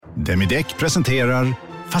Direkt presenterar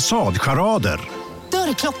Fasadcharader.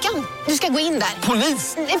 Dörrklockan. Du ska gå in där.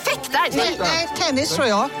 Polis? Effektar? Nej, tennis tror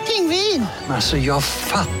jag. Pingvin. Alltså jag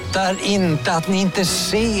fattar inte att ni inte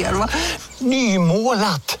ser. Va?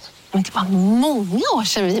 Nymålat. Men det var många år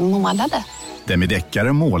sedan vi målade.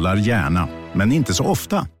 Demideckare målar gärna, men inte så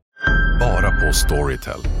ofta. Bara på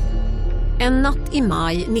Storytel. En natt i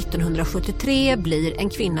maj 1973 blir en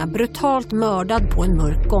kvinna brutalt mördad på en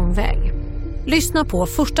mörk gångväg. Lyssna på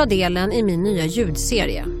första delen i min nya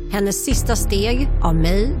ljudserie. Hennes sista steg av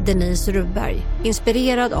mig, Denise Rubberg.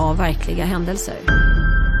 Inspirerad av verkliga händelser.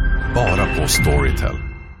 Bara på Storytel.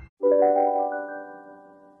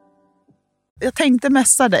 Jag tänkte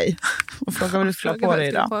mässa dig och fråga vad du skulle ha på dig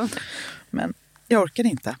idag. Men jag orkar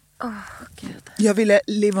inte. Jag ville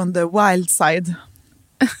live on the wild side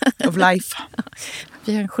of life.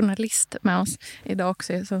 Vi har en journalist med oss idag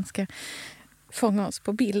också som ska fånga oss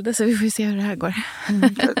på bild, så vi får se hur det här går.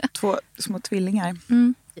 2 små tvillingar.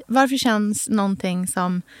 Varför känns någonting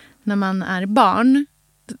som när man är barn,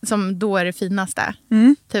 som då är det finaste,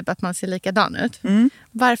 typ att man ser likadan ut.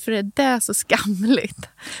 Varför är det så skamligt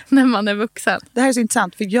när man är vuxen? Det här är så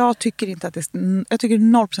intressant, för jag tycker inte att jag tycker det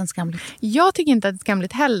är 0% skamligt. Jag tycker inte att det är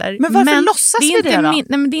skamligt heller. Men varför låtsas vi det då? Nej,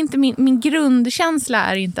 men det är inte min grundkänsla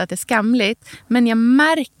är inte att det är skamligt, men jag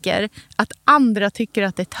märker att andra tycker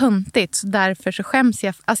att det är töntigt, så därför så skäms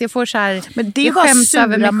jag. Alltså jag får så här, men det är bara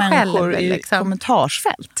sura människor själv, liksom. I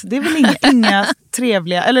kommentarsfält. Det är väl inga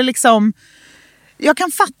trevliga, eller liksom. Jag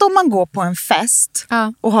kan fatta om man går på en fest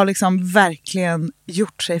och har liksom verkligen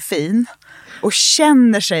gjort sig fin och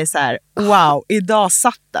känner sig så här: wow, idag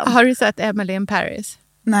satt den. Har du sett Emily in Paris?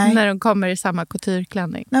 Nej. När de kommer i samma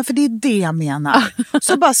coutureklänning. Nej, för det är det jag menar.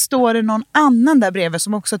 Så bara står det någon annan där bredvid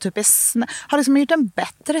som också typ har liksom gjort en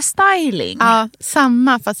bättre styling. Ja,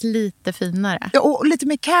 samma fast lite finare. Ja, och lite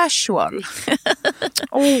mer casual.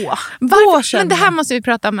 Men det här måste vi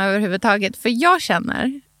prata om överhuvudtaget. För jag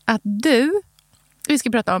känner att vi ska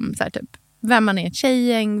prata om så här, typ, vem man är i ett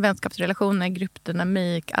tjejgäng, vänskapsrelationer,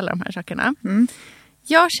 gruppdynamik, alla de här sakerna.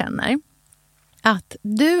 Jag känner att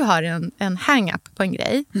du har en hang-up på en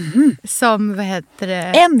grej som,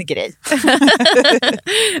 en grej.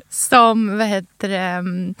 som,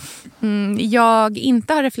 jag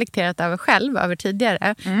inte har reflekterat över själv över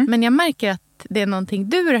tidigare. Men jag märker att det är någonting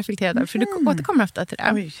du reflekterar över, för du återkommer ofta till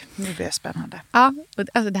det. Oj, nu blir det spännande. Ja,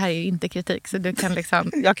 alltså det här är ju inte kritik, så du kan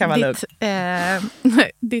liksom. Jag kan vara lugn. Det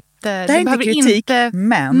är inte kritik,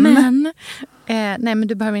 men nej, men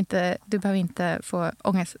du behöver inte få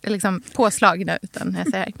ångest, liksom påslag nu, utan jag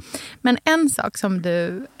säger. Men en sak som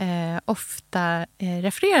du ofta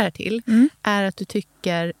refererar till är att du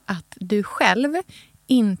tycker att du själv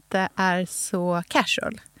inte är så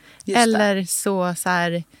casual. Just eller det. Så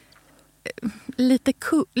här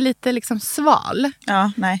lite liksom sval.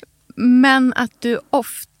 Ja, nej. Men att du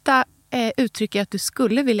ofta uttrycker att du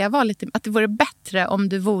skulle vilja vara lite, att det vore bättre om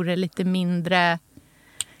du vore lite mindre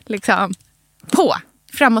liksom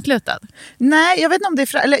framåtlutad. Nej, jag vet inte om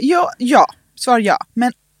det är eller svar ja,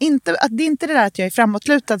 men inte att det är inte det där att jag är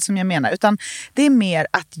framåtlutad som jag menar, utan det är mer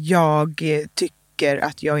att jag tycker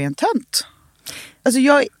att jag är en tönt. Alltså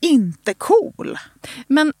jag är inte cool.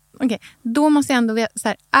 Men okej, då måste jag ändå veta så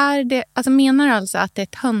här, är det, alltså menar du alltså att det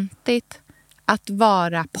är töntigt att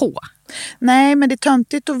vara på? Nej, men det är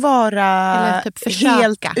töntigt att vara typ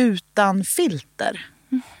helt utan filter.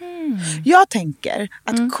 Jag tänker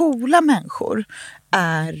att coola människor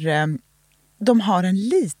de har en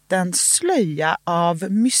liten slöja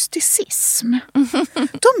av mysticism.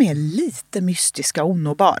 De är lite mystiska och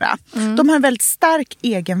onåbara. De har en väldigt stark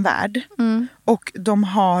egen värld. Och de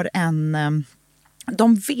har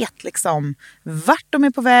de vet liksom vart de är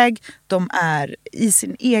på väg. De är i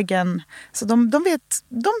sin egen. Så de vet,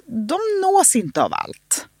 de nås inte av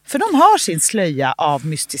allt. För de har sin slöja av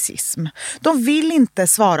mysticism. De vill inte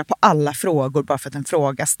svara på alla frågor bara för att en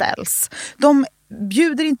fråga ställs. De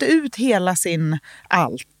bjuder inte ut hela sin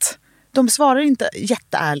allt. De svarar inte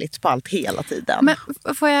jätteärligt på allt hela tiden. Men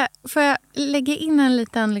får jag lägga in en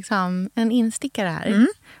liten liksom, en instickare här?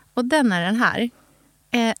 Och den är den här.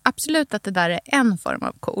 Absolut att det där är en form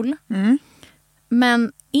av cool.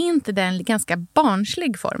 Men är inte det en ganska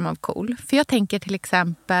barnslig form av cool? För jag tänker till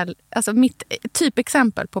exempel, alltså mitt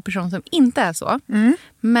typexempel på person som inte är så,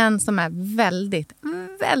 men som är väldigt,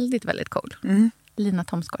 väldigt, väldigt cool. Lina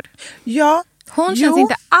Thomsgård. Ja. Hon känns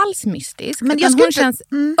inte alls mystisk, men hon känns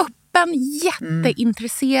öppen,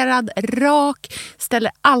 jätteintresserad, rak,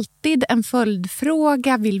 ställer alltid en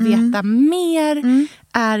följdfråga, vill veta mer.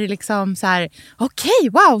 är liksom så här, okej,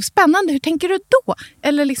 wow, spännande, hur tänker du då?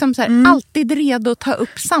 Eller liksom så här, alltid redo att ta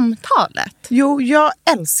upp samtalet. Jo, jag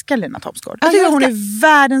älskar Lina Thomsgård. Jag tycker hon är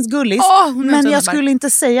världens gullis. Men jag skulle inte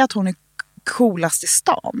säga att hon är coolast i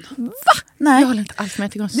stan. Va? Nej. Jag håller inte alls med,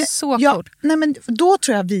 jag tycker hon är så cool. Nej, men då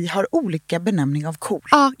tror jag vi har olika benämning av cool.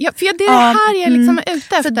 Ja, för det är det här jag liksom är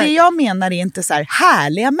ute efter. För det jag menar är inte så här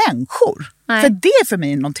härliga människor. Nej. För det är för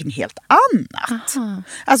mig någonting helt annat. Aha.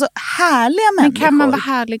 Alltså härliga människor. Men kan man vara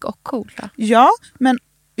härlig och cool då? Ja, men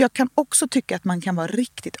jag kan också tycka att man kan vara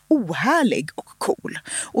riktigt ohärlig och cool.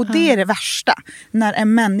 Och det är det värsta. När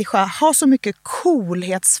en människa har så mycket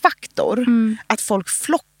coolhetsfaktor att folk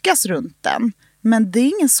flockas runt den. Men det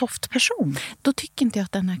är ingen soft person. Då tycker inte jag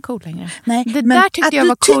att den är cool längre. Nej, det men där tyckte jag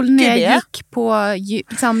var cool när jag gick på,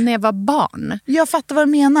 liksom, när jag var barn. Jag fattar vad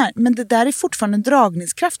du menar. Men det där är fortfarande en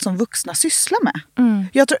dragningskraft som vuxna sysslar med.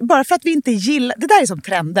 Jag tror, bara för att vi inte gillar... Det där är som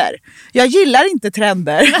trender. Jag gillar inte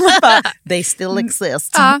trender. They still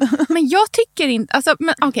exist. Ja, men jag tycker inte... Alltså,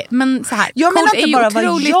 men så här. Jag menar inte bara vad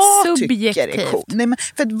jag subjektivt. tycker är coolt. Nej, men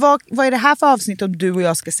för vad är det här för avsnitt om du och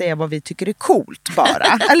jag ska säga vad vi tycker är coolt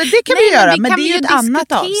bara? Eller det kan vi göra, men det är ju ett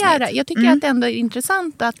annat avsnitt. Jag tycker att det ändå är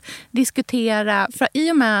intressant att diskutera, för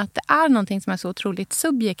i och med att det är någonting som är så otroligt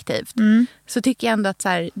subjektivt, så tycker jag ändå att så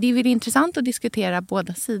här, det är väl intressant att diskutera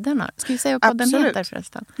båda sidorna. Ska vi säga vad podden heter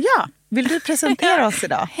förresten? Ja, vill du presentera oss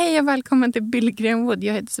idag? Hej och välkommen till Billgren Wood.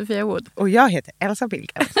 Jag heter Sofia Wood. Och jag heter Elsa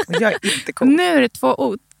Billgren. Och jag är inte cool. Nu är det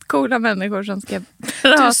två coola människor som ska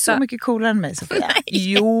prata. Du är så mycket coolare än mig, Sofia.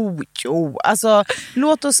 Jo. Alltså,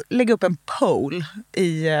 låt oss lägga upp en poll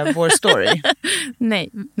i vår story. Nej.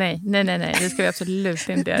 Det ska vi absolut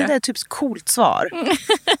inte göra. Det där är typ ett coolt svar.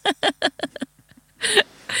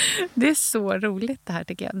 Det är så roligt det här,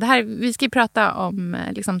 tycker jag. Vi ska ju prata om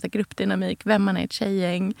liksom, gruppdynamik, vem man är i ett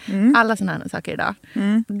tjejgäng. Alla sådana här saker idag.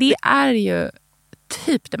 Det är ju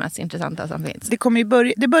typ det mest intressanta som finns.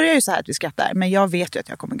 Det börjar ju så här att vi skrattar, men jag vet ju att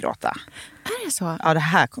jag kommer gråta. Är det så? Ja, det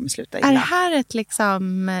här kommer sluta illa. Är det här ett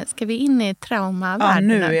liksom, ska vi in i traumavärlden?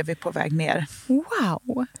 Ja, nu är vi på väg ner.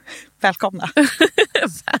 Wow. Välkomna.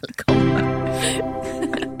 Välkomna.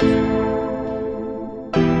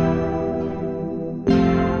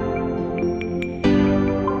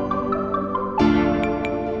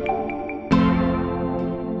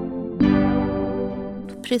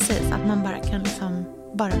 Precis, att man bara kan liksom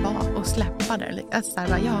bara vara och släppa där. Alltså så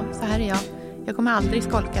här, ja, så här är jag. Jag kommer aldrig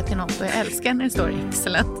skolka till något och jag älskar när det står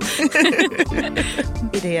excellent.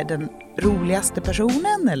 Är det den roligaste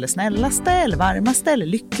personen eller snällaste eller varmaste eller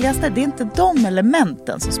lyckligaste? Det är inte de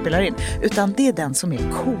elementen som spelar in, utan det är den som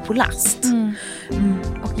är coolast.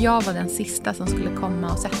 Och jag var den sista som skulle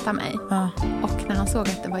komma och sätta mig. Ja. Och när han såg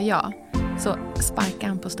att det var jag så sparkade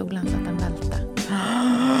han på stolen så att den välte.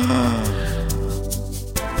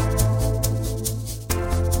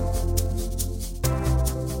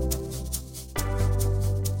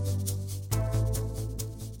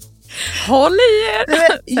 Håll i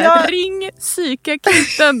er! Ring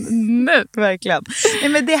psykakuten nu! Verkligen. Nej,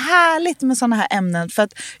 men det är härligt med sådana här ämnen, för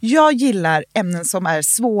att jag gillar ämnen som är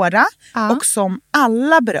svåra och som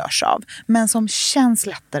alla berörs av, men som känns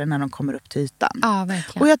lättare när de kommer upp till ytan. Ja,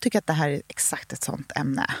 verkligen. Och jag tycker att det här är exakt ett sånt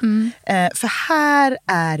ämne. För här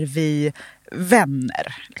är vi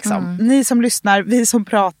vänner. Liksom. Ni som lyssnar, vi som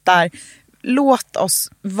pratar. Låt oss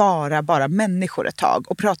vara bara människor ett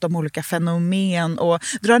tag och prata om olika fenomen och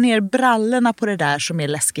dra ner brallorna på det där som är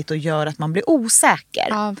läskigt och gör att man blir osäker.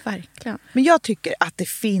 Ja, verkligen. Men jag tycker att det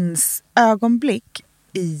finns ögonblick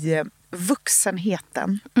i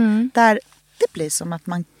vuxenheten där det blir som att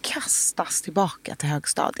man kastas tillbaka till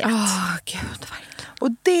högstadiet. Gud, verkligen. Och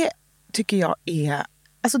det tycker jag är...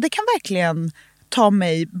 Alltså det kan verkligen ta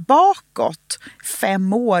mig bakåt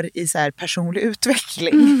 5 år i så här personlig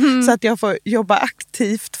utveckling. Så att jag får jobba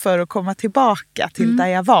aktivt för att komma tillbaka till där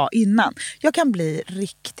jag var innan. Jag kan bli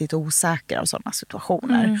riktigt osäker av sådana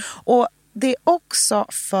situationer. Och det är också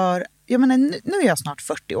för... Jag menar, nu är jag snart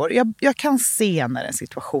 40 år. Jag kan se när en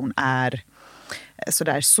situation är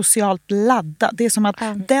sådär socialt laddad. Det är som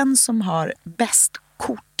att den som har bäst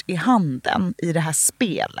kort i handen i det här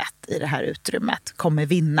spelet, i det här utrymmet, kommer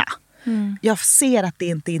vinna. Jag ser att det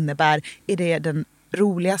inte innebär, är det den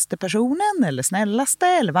roligaste personen eller snällaste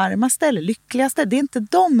eller varmaste eller lyckligaste? Det är inte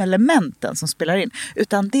de elementen som spelar in,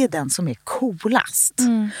 utan det är den som är coolast.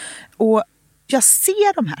 Och jag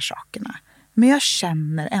ser de här sakerna, men jag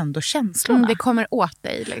känner ändå känslorna. Det kommer åt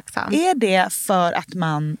dig liksom. Är det för att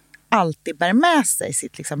man alltid bär med sig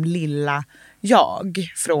sitt liksom lilla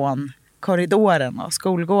jag från korridoren och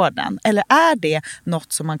skolgården? Eller är det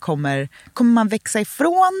något som man kommer man växa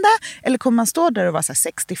ifrån det? Eller kommer man stå där och vara så här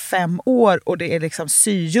 65 år och det är liksom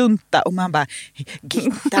syjunta och man bara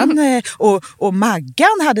Gittan och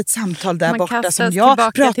Maggan hade ett samtal där borta som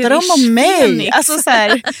jag pratade om mig. Alltså så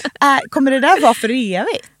här, kommer det där vara för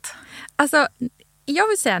evigt? Alltså, jag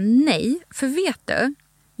vill säga nej, för vet du,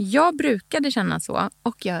 jag brukade känna så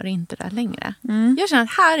och gör inte det längre. Jag känner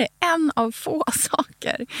att här är en av få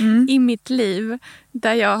saker i mitt liv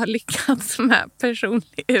där jag har lyckats med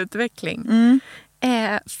personlig utveckling.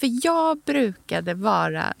 För jag brukade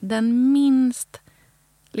vara den minst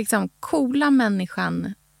liksom coola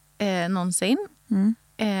människan någonsin.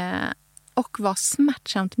 Och var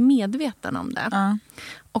smärtsamt medveten om det.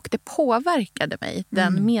 Och det påverkade mig,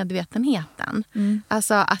 den medvetenheten.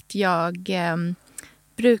 Alltså att jag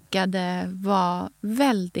brukade vara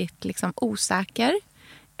väldigt liksom osäker.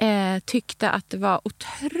 Tyckte att det var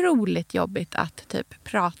otroligt jobbigt att typ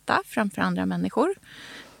prata framför andra människor.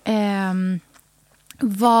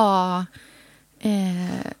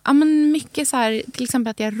 Men mycket så här, till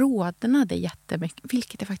exempel att jag rodnade jättemycket,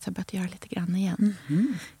 vilket jag faktiskt har börjat göra lite grann igen.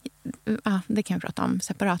 Det kan vi prata om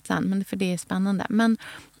separat sen, men för det är spännande. Men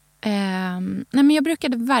men jag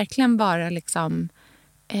brukade verkligen bara liksom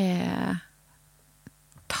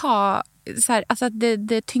alltså att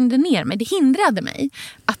det tyngde ner mig. Det hindrade mig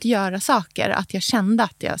att göra saker, att jag kände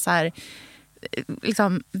att jag så här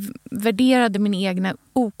liksom värderade min egna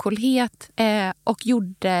ocoolhet och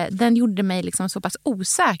den gjorde mig liksom så pass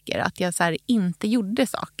osäker att jag så här inte gjorde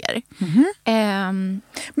saker.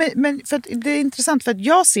 Men för att det är intressant, för att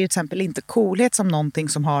jag ser till exempel inte coolhet som någonting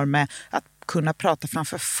som har med att kunna prata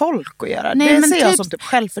framför folk och göra. Nej, det ser jag som typ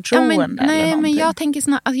självförtroende. Nej, men jag tänker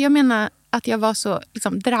snarare, alltså jag menar att jag var så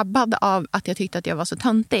liksom drabbad av att jag tyckte att jag var så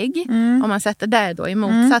töntig. Om man sätter det då i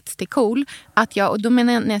motsats till cool. Att jag, och då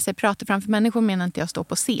menar jag, när jag säger prata framför människor menar inte jag stå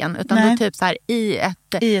på scen. Utan då typ så här i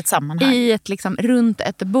ett sammanhang. I ett liksom runt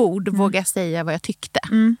ett bord våga säga vad jag tyckte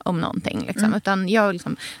om någonting. Liksom. Utan jag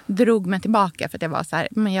liksom drog mig tillbaka för att jag var så här,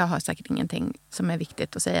 men jag har säkert ingenting som är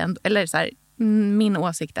viktigt att säga. Eller så här, min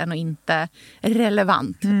åsikt är nog inte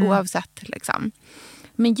relevant oavsett liksom.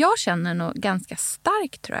 Men jag känner nog ganska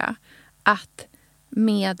starkt, tror jag, att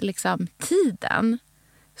med liksom tiden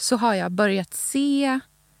så har jag börjat se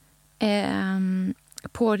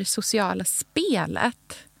på det sociala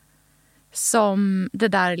spelet som det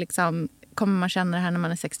där liksom, kommer man känna det här när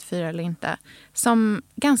man är 64 eller inte, som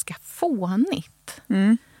ganska fånigt.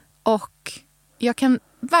 Och jag kan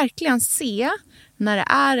verkligen se när det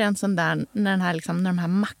är en sån där, när den här liksom, när de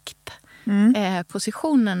här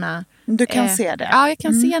maktpositionerna. Du kan se det? Ja, jag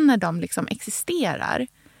kan se när de liksom existerar.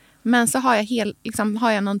 Men så har jag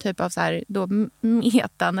har jag någon typ av så här, då,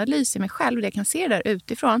 metaanalys i mig själv där jag kan se det där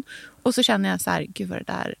utifrån. Och så känner jag så här, gud vad det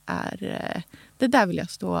där är, det där vill jag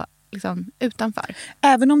stå liksom utanför.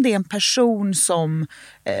 Även om det är en person som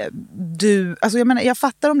du, alltså jag menar, jag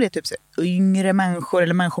fattar om det är typ så yngre människor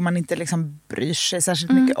eller människor man inte liksom bryr sig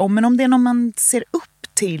särskilt mycket om, men om det är någon man ser upp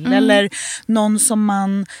till eller någon som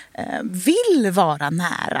man vill vara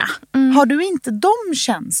nära. Har du inte de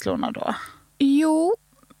känslorna då? Jo,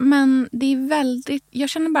 men det är väldigt, jag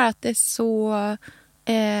känner bara att det är så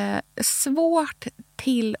svårt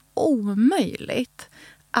till omöjligt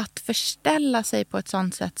att förställa sig på ett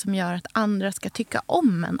sånt sätt som gör att andra ska tycka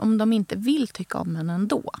om en om de inte vill tycka om en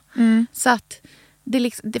ändå. Så att det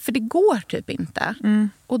liksom, för det går typ inte.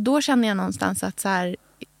 Och då känner jag någonstans att så här,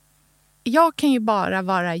 jag kan ju bara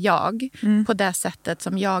vara jag på det sättet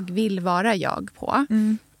som jag vill vara jag på.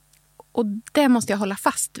 Och det måste jag hålla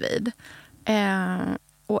fast vid.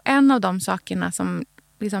 Och en av de sakerna som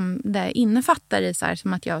liksom det innefattar i så här,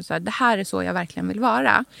 som att jag så här, det här är så jag verkligen vill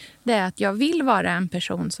vara. Det är att jag vill vara en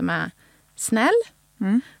person som är snäll.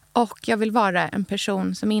 Och jag vill vara en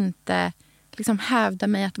person som inte liksom hävdar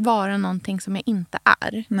mig att vara någonting som jag inte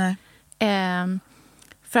är. Nej.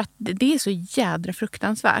 För att det är så jädra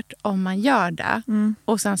fruktansvärt om man gör det.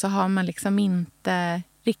 Och sen så har man liksom inte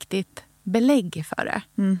riktigt belägg för det.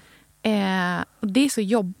 Och det är så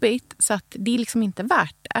jobbigt så att det är liksom inte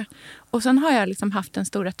värt det. Och sen har jag liksom haft den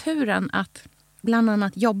stora turen att bland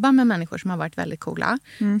annat jobba med människor som har varit väldigt coola.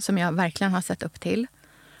 Som jag verkligen har sett upp till.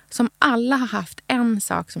 Som alla har haft en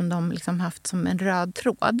sak som de liksom haft som en röd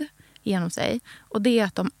tråd genom sig. Och det är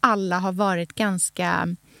att de alla har varit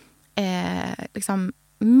ganska liksom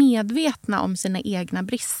medvetna om sina egna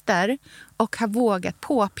brister. Och har vågat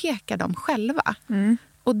påpeka dem själva.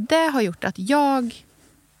 Och det har gjort att jag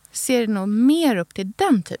ser nog mer upp till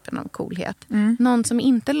den typen av coolhet. Någon som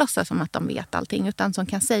inte låtsas som att de vet allting utan som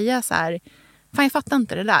kan säga så här, fan jag fattar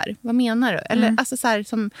inte det där, vad menar du? Eller alltså så här,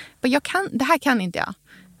 som, det här kan inte jag.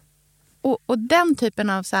 Och den typen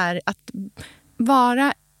av så här, att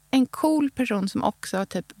vara en cool person som också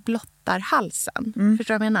typ blottar halsen.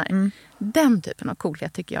 Förstår du vad jag menar? Den typen av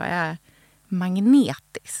coolhet tycker jag är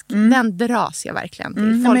magnetisk. Den dras jag verkligen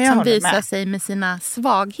till. Folk som visar sig med sina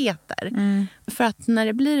svagheter. För att när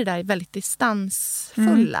det blir det där väldigt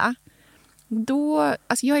distansfulla, då,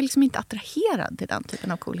 alltså jag är liksom inte attraherad till den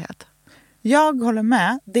typen av coolhet. Jag håller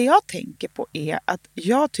med. Det jag tänker på är att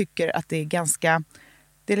jag tycker att det är ganska...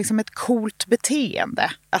 Det är liksom ett coolt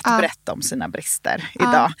beteende att berätta om sina brister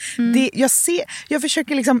idag. Jag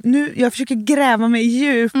försöker gräva mig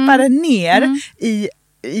djupare ner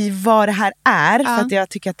i vad det här är. För att jag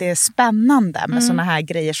tycker att det är spännande med såna här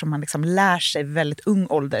grejer som man liksom lär sig väldigt ung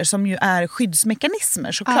ålder. Som ju är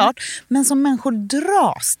skyddsmekanismer såklart. Men som människor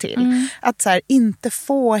dras till. Att så här, inte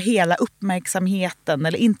få hela uppmärksamheten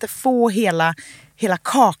eller inte få hela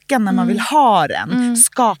kakan när man vill ha den.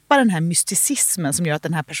 Skapa den här mysticismen som gör att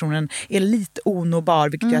den här personen är lite onåbar,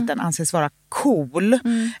 vilket gör att den anses vara cool.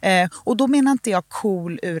 Och då menar inte jag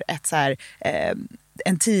cool ur ett så här...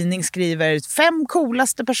 en tidning skriver 5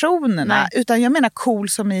 coolaste personerna. Utan jag menar cool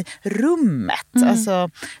som i rummet. Alltså,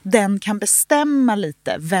 den kan bestämma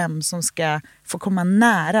lite vem som ska få komma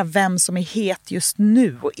nära. Vem som är het just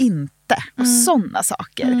nu och inte. Och sådana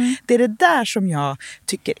saker. Det är det där som jag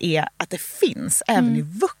tycker är att det finns även i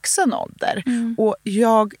vuxen ålder. Och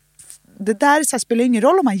det där så här, spelar ingen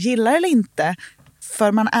roll om man gillar eller inte.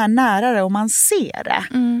 För man är nära det och man ser det.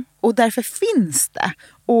 Och därför finns det.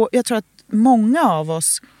 Och jag tror att många av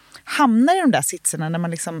oss hamnar i de där sitserna när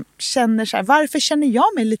man liksom känner så här, varför känner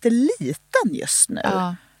jag mig lite liten just nu?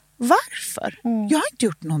 Varför? Jag har inte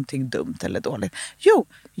gjort någonting dumt eller dåligt. Jo,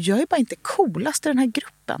 jag är bara inte coolast i den här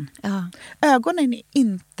gruppen. Ögonen är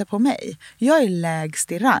inte på mig. Jag är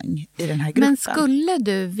lägst i rang i den här gruppen. Men skulle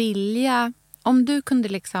du vilja, om du kunde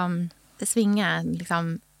liksom svinga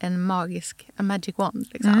liksom en magic wand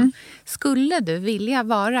liksom. Skulle du vilja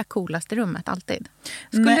vara coolast i rummet alltid?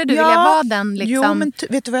 Skulle du vilja vara den liksom, jo, men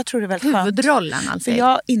vet du vad jag tror är väldigt huvudrollen skönt? alltid? För jag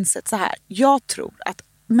har insett så här. Jag tror att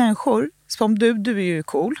människor, som du är ju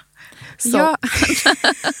cool. Så,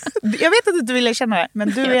 jag vet att du inte vill känna det, men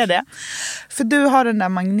du är det. För du har den där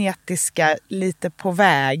magnetiska, lite på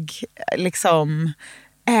väg, liksom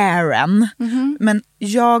airen. Men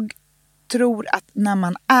jag tror att när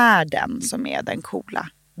man är den som är den coola,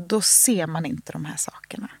 då ser man inte de här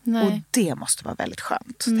sakerna. Och det måste vara väldigt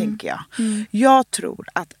skönt, tänker jag. Jag tror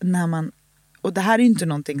att när man... Och det här är inte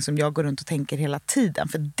någonting som jag går runt och tänker hela tiden.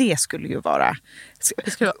 För det skulle ju vara...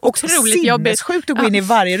 Det skulle vara otroligt jobbigt. Sjukt att gå in i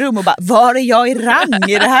varje rum och bara, var är jag i rang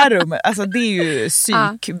i det här rummet? Alltså det är ju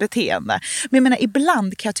psykbeteende. Men jag menar,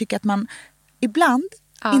 ibland kan jag tycka att man... Ibland,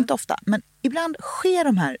 inte ofta, men ibland sker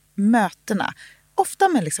de här mötena. Ofta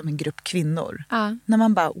med liksom en grupp kvinnor. När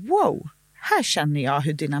man bara, wow, här känner jag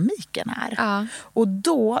hur dynamiken är. Och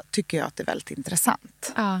då tycker jag att det är väldigt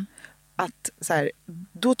intressant. Att så här,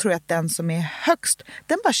 då tror jag att den som är högst,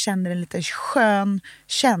 den bara känner en liten skön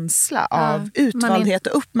känsla av utvaldhet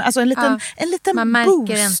och alltså en liten man boost,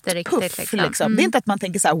 märker inte riktigt puff, liksom. Det är inte att man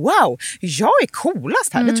tänker så här, wow, jag är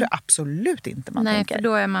coolast här. Det tror jag absolut inte man tänker. För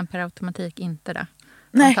då är man per automatik inte det.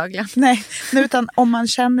 Nej, utan om man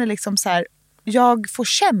känner liksom så här, jag får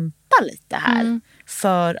kämpa lite här.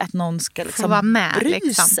 För att någon ska liksom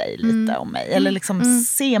bry sig lite om mig. Eller liksom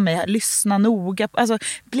se mig, lyssna noga. Alltså,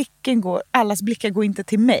 allas blickar går inte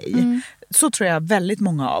till mig. Så tror jag väldigt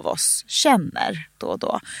många av oss känner då och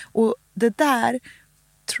då. Och det där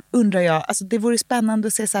undrar jag, alltså det vore spännande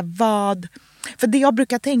att se så här, vad... För det jag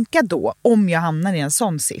brukar tänka då, om jag hamnar i en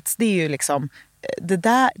sån sits, det är ju liksom...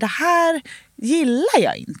 Det här gillar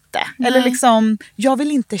jag inte. Eller liksom, jag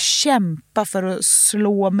vill inte kämpa för att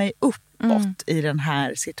slå mig uppåt i den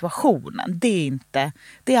här situationen. Det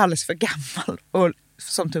är alldeles för gammal och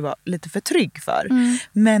som du var lite för trygg för.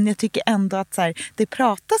 Men jag tycker ändå att så här, det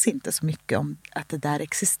pratas inte så mycket om att det där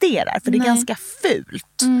existerar. För det är ganska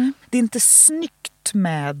fult. Det är inte snyggt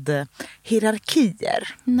med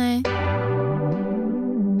hierarkier. Nej.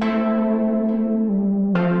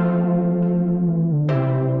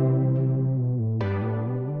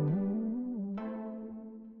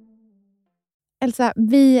 Elsa,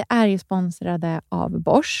 vi är ju sponsrade av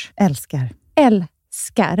Bosch.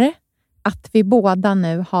 Älskar att vi båda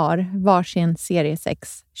nu har varsin serie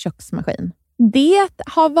 6 köksmaskin. Det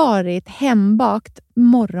har varit hembakt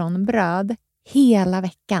morgonbröd hela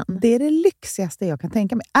veckan. Det är det lyxigaste jag kan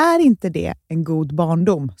tänka mig. Är inte det en god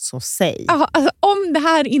barndom, så säg. Ja, alltså, om det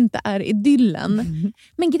här inte är idyllen.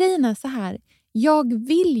 Men grejen är så här. Jag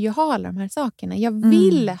vill ju ha alla de här sakerna. Jag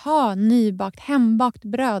vill ha nybakt, hembakt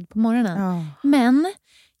bröd på morgonen. Men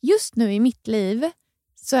just nu i mitt liv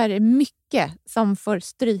så är det mycket som får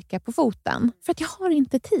stryka på foten. För att jag har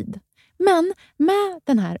inte tid. Men med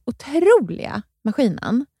den här otroliga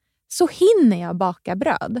maskinen så hinner jag baka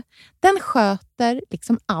bröd. Den sköter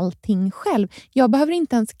liksom allting själv. Jag behöver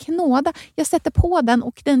inte ens knåda. Jag sätter på den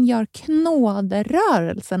och den gör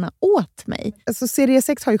knåderörelserna åt mig. Alltså serie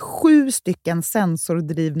 6 har ju 7 stycken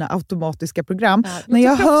sensordrivna automatiska program. Ja, när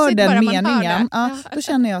jag hör den meningen, då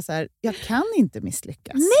känner jag så här, jag kan inte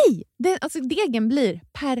misslyckas. Nej, degen blir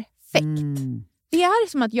perfekt. Det är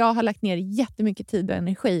som att jag har lagt ner jättemycket tid och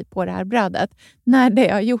energi på det här brödet. När det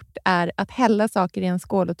jag har gjort är att hälla saker i en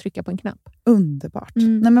skål och trycka på en knapp. Underbart.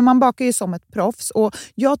 Nej, men man bakar ju som ett proffs. Och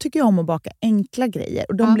jag tycker om att baka enkla grejer.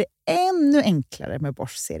 Och de blir ännu enklare med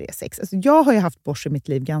Bosch serie 6. Alltså jag har ju haft Bosch i mitt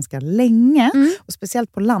liv ganska länge. Och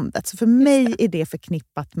speciellt på landet. Så för mig är det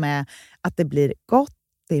förknippat med att det blir gott.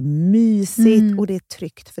 Det är mysigt och det är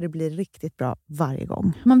tryggt, för det blir riktigt bra varje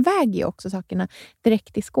gång. Man väger ju också sakerna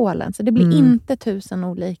direkt i skålen. Så det blir inte 1000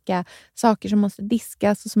 olika saker som måste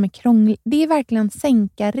diskas och som är krångligt. Det är verkligen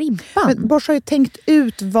sänka ribban. Men Bosch har ju tänkt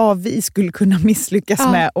ut vad vi skulle kunna misslyckas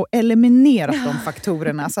med och eliminera de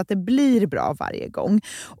faktorerna så att det blir bra varje gång.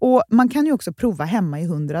 Och man kan ju också prova hemma i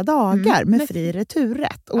 100 dagar med fri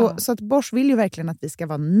returrätt. Och så att Bosch vill ju verkligen att vi ska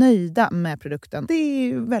vara nöjda med produkten. Det är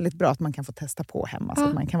ju väldigt bra att man kan få testa på hemma så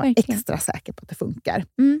att man kan vara extra säker på att det funkar.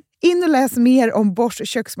 In och läs mer om Bosch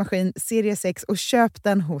köksmaskin serie 6 och köp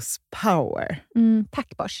den hos Power.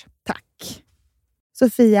 Tack Bosch. Tack.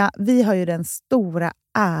 Sofia, vi har ju den stora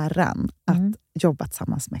äran att jobba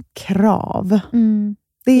tillsammans med Krav.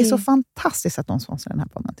 Det är så fantastiskt att de sponsrar den här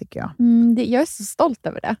podden, tycker jag. Jag är så stolt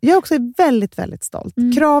över det. Jag är också väldigt, väldigt stolt.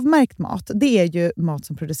 Kravmärkt mat, det är ju mat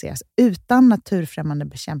som produceras utan naturfrämmande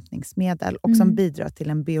bekämpningsmedel och som bidrar till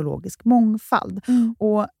en biologisk mångfald.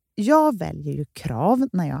 Och jag väljer ju Krav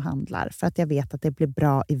när jag handlar för att jag vet att det blir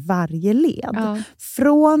bra i varje led.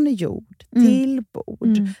 Från jord till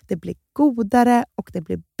bord. Det blir godare och det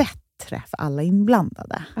blir bättre för alla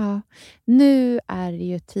inblandade. Ja. Nu är det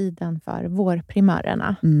ju tiden för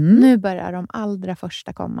vårprimörerna. Nu börjar de allra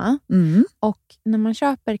första komma. Och när man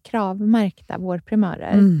köper kravmärkta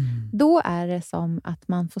vårprimörer, då är det som att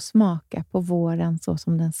man får smaka på våren så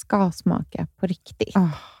som den ska smaka på riktigt.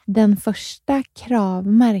 Den första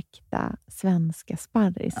kravmärkta svenska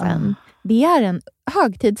sparrisen, det är en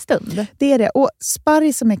högtidsstund. Det är det. Och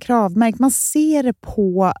sparris som är kravmärkt, man ser det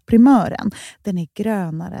på primören. Den är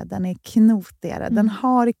grönare, den är knotigare, den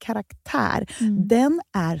har karaktär. Den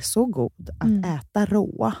är så god att äta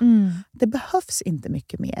rå. Det behövs inte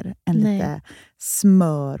mycket mer än lite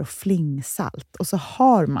smör och flingsalt. Och så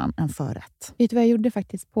har man en förrätt. Vet du vad jag gjorde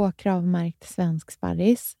faktiskt på kravmärkt svensk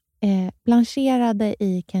sparris? Blancherade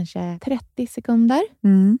i kanske 30 sekunder.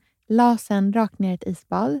 La sen rakt ner ett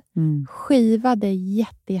isbad. Skivade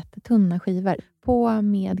jättetunna skivor. På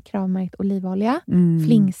med kravmärkt olivolja,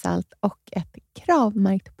 flingsalt och ett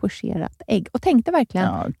kravmärkt pocherat ägg. Och tänkte verkligen,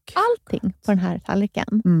 allting på den här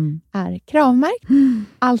tallriken är kravmärkt.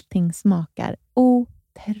 Allting smakar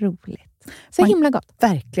otroligt. Så himla gott.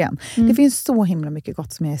 Verkligen. Det finns så himla mycket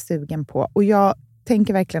gott som jag är sugen på. Och jag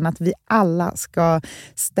tänker verkligen att vi alla ska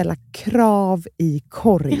ställa krav i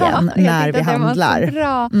korgen när vi handlar. Det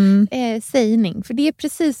var så bra sägning. För det är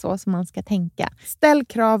precis så som man ska tänka. Ställ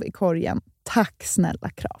krav i korgen. Tack snälla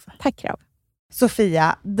Krav. Tack Krav.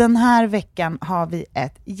 Sofia, den här veckan har vi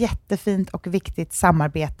ett jättefint och viktigt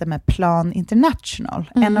samarbete med Plan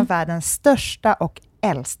International. En av världens största och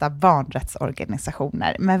äldsta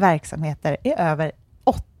barnrättsorganisationer med verksamheter i över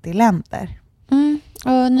 80 länder.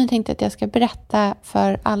 Och nu tänkte jag att jag ska berätta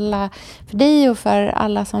för dig och för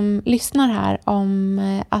alla som lyssnar här om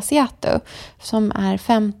Asiato, som är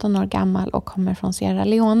 15 år gammal och kommer från Sierra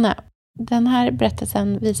Leone. Den här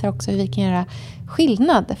berättelsen visar också hur vi kan göra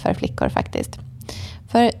skillnad för flickor faktiskt.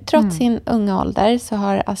 För trots sin unga ålder så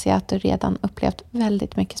har Asiato redan upplevt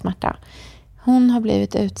väldigt mycket smärta. Hon har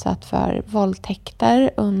blivit utsatt för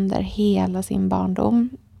våldtäkter under hela sin barndom.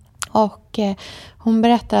 Och hon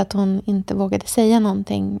berättar att hon inte vågade säga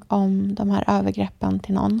någonting om de här övergreppen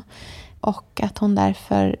till någon. Och att hon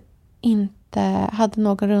därför inte hade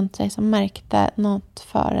någon runt sig som märkte något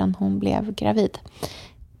förrän hon blev gravid.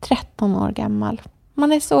 13 år gammal.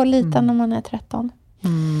 Man är så liten när man är 13.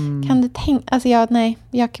 Kan du tänka... Alltså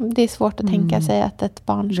det är svårt att tänka sig att ett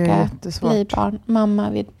barn ska bli mamma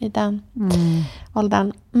vid den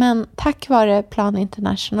åldern. Men tack vare Plan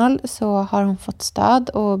International så har hon fått stöd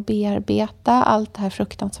och bearbeta allt det här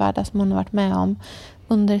fruktansvärda som hon har varit med om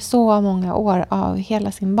under så många år av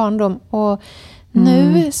hela sin barndom. Och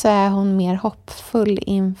nu så är hon mer hoppfull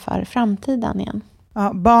inför framtiden igen.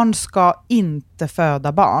 Ja, barn ska inte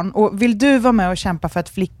föda barn. Och vill du vara med och kämpa för att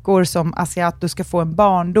flickor som asiater ska få en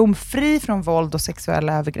barndom fri från våld och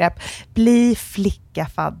sexuella övergrepp, bli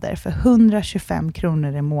flickafadder för 125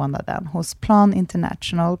 kronor i månaden hos Plan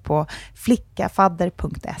International på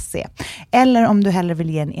flickafadder.se. Eller om du hellre vill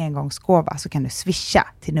ge en engångsgåva så kan du swisha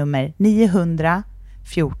till nummer 900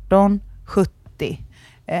 14 70.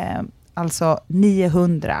 Alltså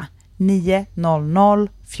 900 900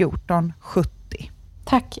 14 70.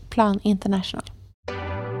 Tack Plan International.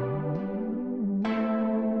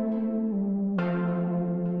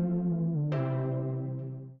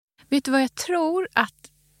 Vet du vad jag tror att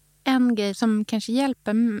en grej som kanske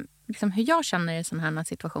hjälper liksom hur jag känner i sådana här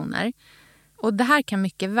situationer, och det här kan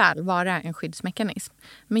mycket väl vara en skyddsmekanism,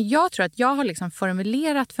 men jag tror att jag har liksom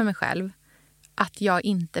formulerat för mig själv att jag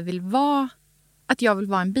inte vill vara, att jag vill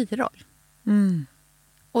vara en biroll.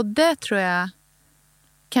 Och det tror jag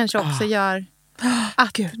kanske också gör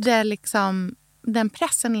att det liksom, den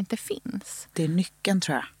pressen inte finns. Det är nyckeln,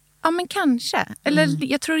 tror jag. Ja, men kanske.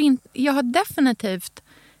 Eller jag tror inte, jag har definitivt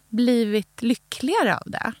blivit lyckligare av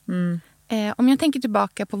det. Om jag tänker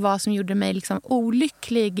tillbaka på vad som gjorde mig liksom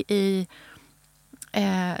olycklig i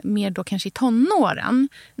mer då kanske i tonåren,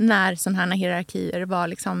 när sådana här hierarkier var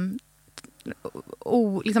liksom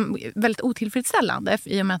väldigt otillfredsställande,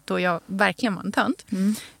 i och med att då jag verkligen var en tönt.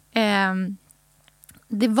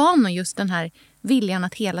 Det var nog just den här viljan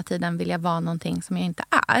att hela tiden vilja vara någonting som jag inte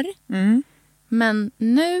är. Men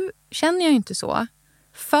nu känner jag inte så,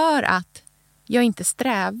 för att jag inte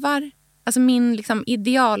strävar. Alltså min liksom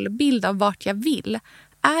idealbild av vart jag vill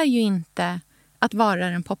är ju inte att vara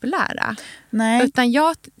den populära. Nej. Utan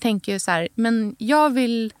jag tänker ju så här, men jag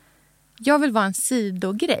vill vara en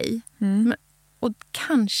sidogrej. Och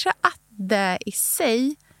kanske att det i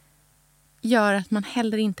sig gör att man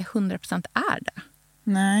heller inte 100% är det.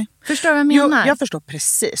 Nej. Förstår du vad jag menar? Jo, jag förstår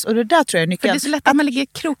precis. Och det där tror jag är nyckeln. För det är så lätt att man lägger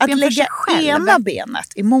krokben för sig själv. Att lägga ena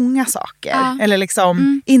benet i många saker. Ja. Eller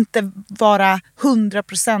liksom inte vara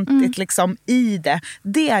 100% liksom i det.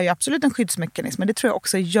 Det är ju absolut en skyddsmekanism. Men det tror jag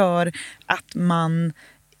också gör att man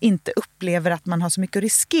inte upplever att man har så mycket att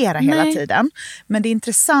riskera hela tiden. Men det är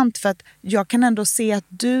intressant för att jag kan ändå se att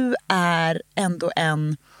du är ändå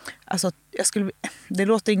en... Alltså, det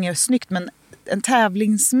låter inget snyggt, men en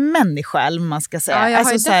tävlingsmänniska, eller man ska säga. Ja, jag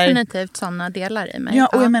alltså, har ju definitivt sådana delar i mig. Ja,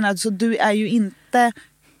 och jag menar, så du är ju inte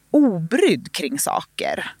obrydd kring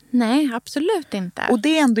saker. Nej, absolut inte. Och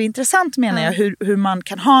det är ändå intressant, menar jag, hur man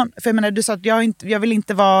kan ha... För jag menar, du sa att jag vill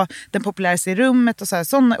inte vara den populäraste i rummet och så här,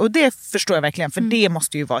 såna, och det förstår jag verkligen, för det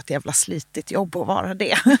måste ju vara ett jävla slitigt jobb att vara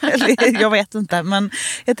det. Jag vet inte, men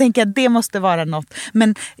jag tänker att det måste vara något.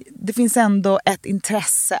 Men det finns ändå ett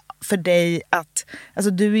intresse för dig att...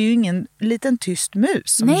 Alltså, du är ju ingen liten tyst mus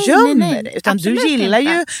som gömmer dig, utan du gillar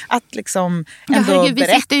inte. Ju att liksom ändå herregud, vi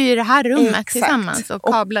berätta. sitter ju i det här rummet tillsammans och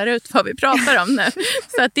kablar ut vad vi pratar om nu.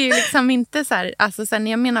 Så att det är liksom inte så här, alltså så här,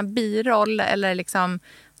 när jag menar biroll eller liksom,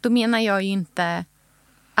 då menar jag ju inte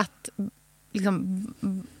att liksom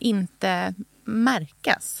inte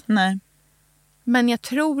märkas. Nej. Men jag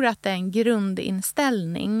tror att det är en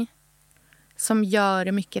grundinställning som gör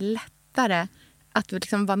det mycket lättare att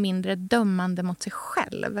liksom vara mindre dömande mot sig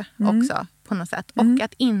själv också på något sätt. Och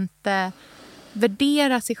att inte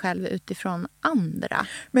värdera sig själv utifrån andra.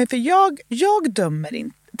 Men för jag dömer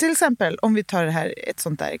inte. Till exempel, om vi tar det här, ett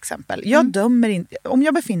sånt där exempel. Jag dömer inte, om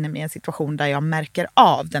jag befinner mig i en situation där jag märker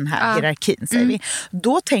av den här hierarkin, säger vi.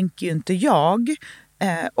 Då tänker ju inte jag,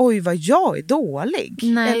 oj vad jag är dålig.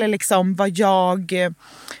 Nej. Eller liksom vad jag...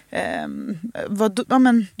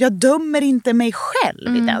 jag dömer inte mig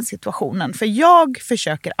själv i den situationen. För jag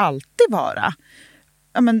försöker alltid vara...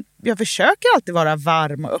 jag försöker alltid vara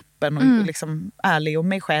varm och öppen och liksom ärlig om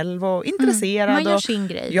mig själv och intresserad. Man gör sin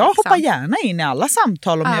grej. Jag hoppar gärna in i alla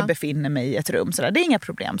samtal om jag befinner mig i ett rum. Så där. Det är inga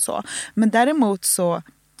problem så. Men däremot så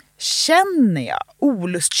känner jag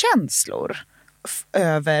olustkänslor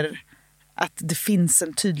över att det finns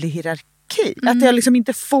en tydlig hierarki. Att jag liksom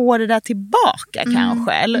inte får det där tillbaka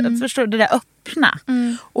kanske. Eller, förstår du? Det där öppna.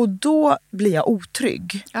 Och då blir jag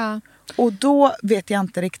otrygg. Ja. Och då vet jag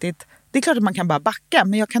inte riktigt... Det är klart att man kan bara backa,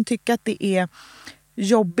 men jag kan tycka att det är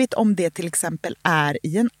jobbigt om det till exempel är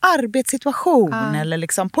i en arbetssituation eller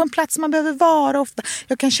liksom på en plats man behöver vara ofta.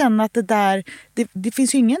 Jag kan känna att det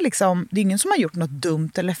finns ju ingen liksom, det är ingen som har gjort något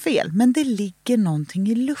dumt eller fel, men det ligger någonting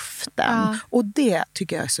i luften och det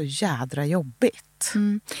tycker jag är så jädra jobbigt.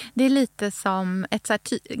 Det är lite som ett så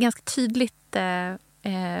här ganska tydligt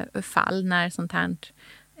fall när sånt här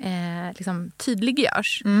liksom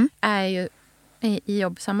tydliggörs är ju i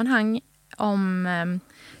jobbsammanhang om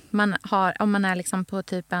om man är liksom på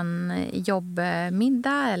typ en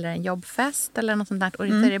jobbmiddag eller en jobbfest eller något sånt där, och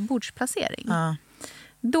det är bordsplacering.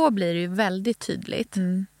 Då blir det ju väldigt tydligt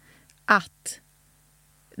att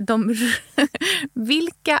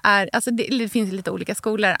vilka är, alltså det finns lite olika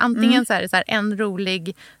skolor. Antingen så är det så här, en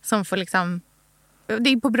rolig som får liksom, det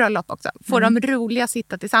är på bröllop också, får de roliga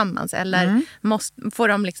sitta tillsammans, eller får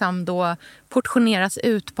de liksom då portioneras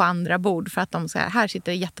ut på andra bord för att de ska, här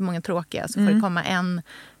sitter jättemånga tråkiga, så får det komma en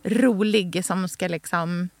rolig som ska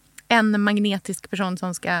liksom, en magnetisk person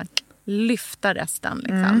som ska lyfta resten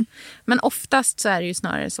liksom. Men oftast så är det ju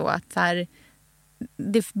snarare så att så här,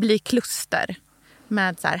 det blir kluster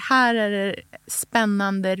med så här är det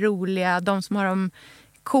spännande, roliga, de som har de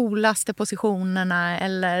coolaste positionerna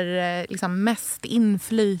eller liksom mest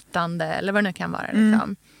inflytande eller vad det nu kan vara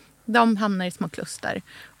liksom. De hamnar i små kluster.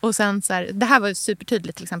 Och sen så här, det här var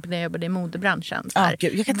supertydligt till exempel när jag jobbade i modebranschen.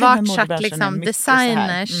 Vart satt liksom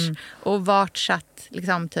designers och vart satt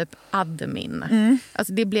liksom typ admin.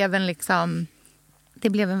 Alltså det blev en liksom, det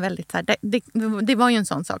blev en väldigt så här, det var ju en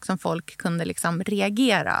sån sak som folk kunde liksom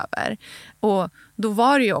reagera över. Och då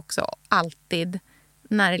var det ju också alltid,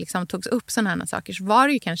 när det liksom togs upp sådana här saker, så var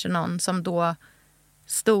det ju kanske någon som då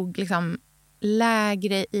stod liksom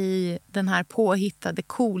lägre i den här påhittade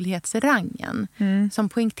coolhetsrangen som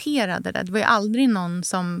poängterade det. Det var ju aldrig någon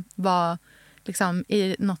som var liksom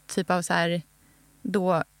i något typ av så här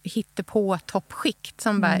då hittade på toppskikt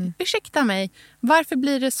som bara, ursäkta mig, varför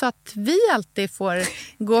blir det så att vi alltid får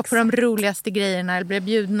gå på de roligaste grejerna eller bli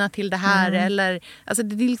bjudna till det här, eller alltså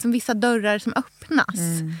det är liksom vissa dörrar som öppnas.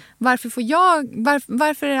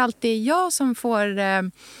 Varför är det alltid jag som får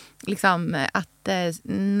liksom att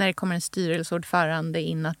när det kommer en styrelseordförande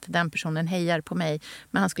in, att den personen hejar på mig,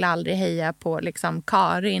 men han skulle aldrig heja på liksom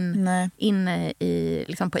Karin inne i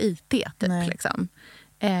liksom på IT typ liksom.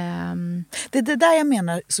 Det är det där jag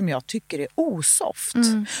menar som jag tycker är osoft.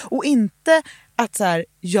 Och inte att så här,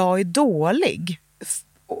 jag är dålig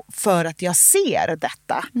för att jag ser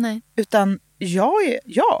detta. Utan jag är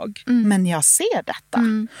jag, men jag ser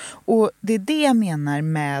detta. Och det är det jag menar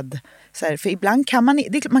med så här, för ibland kan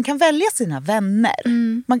man kan välja sina vänner.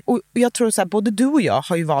 Och jag tror så här, både du och jag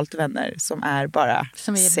har ju valt vänner som är bara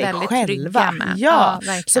som är sig själva. Ja,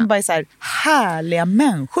 som bara är så här, härliga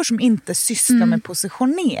människor som inte sysslar med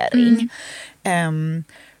positionering.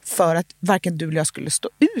 För att varken du eller jag skulle stå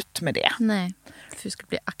ut med det. Nej, för vi skulle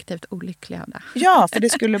bli aktivt olyckliga av det. Ja, för det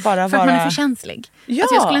skulle bara för vara... att man är för känslig. Ja.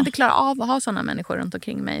 Alltså jag skulle inte klara av att ha sådana människor runt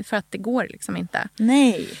omkring mig, för att det går liksom inte.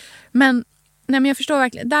 Nej. Men jag förstår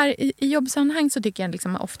verkligen. Där i jobbsammanhang så tycker jag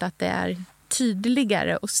liksom ofta att det är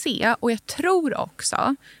tydligare att se. Och jag tror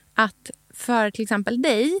också att för till exempel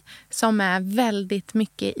dig som är väldigt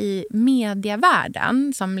mycket i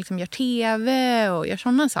medievärlden, som liksom gör tv och gör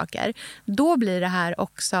sådana saker, då blir det här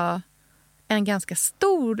också en ganska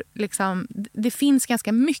stor, liksom, det finns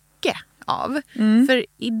ganska mycket av. För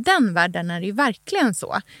i den världen är det ju verkligen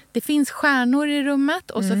så. Det finns stjärnor i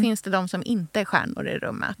rummet och så finns det de som inte är stjärnor i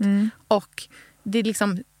rummet. Och det är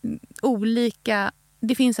liksom olika,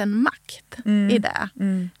 det finns en makt i det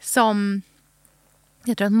som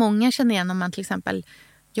jag tror att många känner igen om man till exempel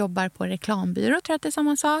jobbar på reklambyrå, tror jag att det är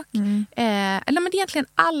samma sak. Eller men egentligen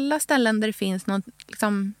alla ställen där det finns någon,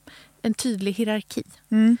 liksom, en tydlig hierarki.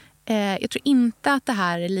 Jag tror inte att det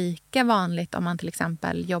här är lika vanligt om man till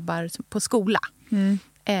exempel jobbar på skola.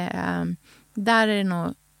 Där är det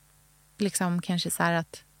nog liksom kanske så här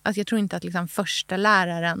att, alltså jag tror inte att liksom första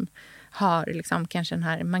läraren har liksom kanske den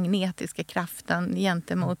här magnetiska kraften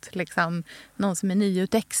gentemot liksom någon som är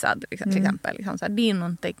nyutexad liksom, till exempel. Liksom så här, det är nog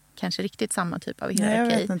inte kanske riktigt samma typ av hierarki.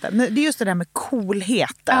 Nej, jag vet inte. Men det är just det där med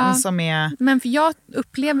coolheten som är... Men för jag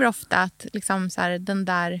upplever ofta att liksom så här, den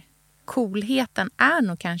där coolheten är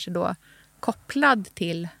nog kanske då kopplad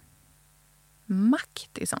till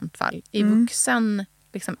makt i sånt fall. I vuxen...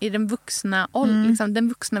 Liksom, i den vuxna, liksom, den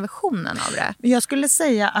vuxna versionen av det. Jag skulle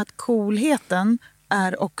säga att coolheten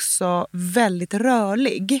är också väldigt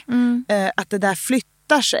rörlig. Att det där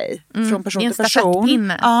flyttar sig från person till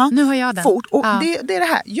person. Ja, nu har jag den. Fort. Och det är det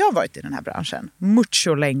här. Jag har varit i den här branschen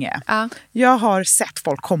mucho länge. Jag har sett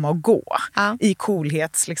folk komma och gå i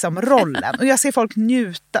coolhetsrollen. Liksom, och jag ser folk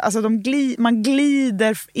njuta. Alltså man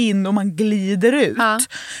glider in och man glider ut.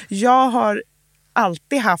 Jag har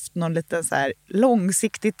alltid haft någon liten så här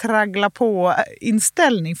långsiktig traggla på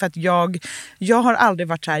inställning, för att jag har aldrig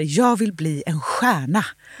varit så här, jag vill bli en stjärna.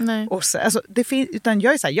 Nej. Och så, alltså, utan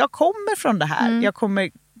jag är så här, jag kommer från det här, jag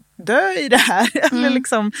kommer dö i det här. Eller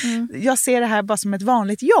liksom, jag ser det här bara som ett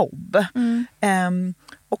vanligt jobb.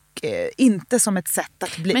 Och inte som ett sätt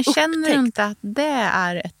att bli upptäckt. Men känner du inte att det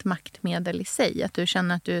är ett maktmedel i sig? Att du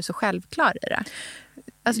känner att du är så självklar i det?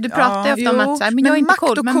 Alltså du pratar ju ofta om att så här, men jag är inte makt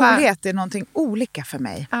cool. Och men coolhet är någonting olika för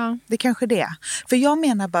mig. Ja. Det är kanske det. För jag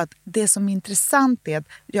menar bara att det som är intressant är att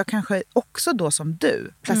jag kanske också då som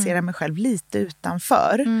du placerar mig själv lite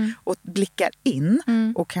utanför och blickar in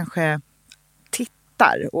och kanske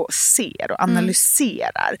tittar och ser och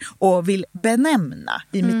analyserar och vill benämna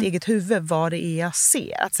i mitt eget huvud vad det är jag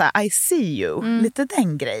ser. Att så här, I see you, lite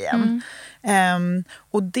den grejen.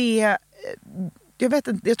 Och det...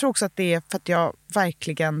 Jag tror också att det är för att jag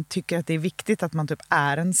verkligen tycker att det är viktigt att man typ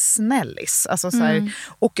är en snällis. Alltså så här,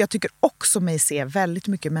 och jag tycker också mig se väldigt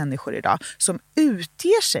mycket människor idag som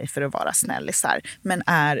utger sig för att vara snällisar men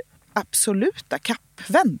är absoluta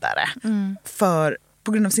kappvändare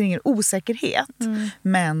på grund av sin egen osäkerhet.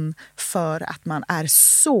 Men för att man är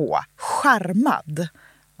så charmad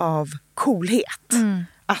av coolhet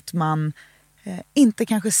att man inte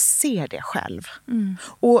kanske ser det själv.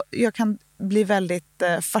 Och jag kan bli väldigt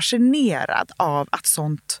fascinerad av att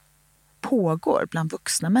sånt pågår bland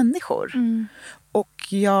vuxna människor. Och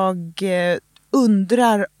jag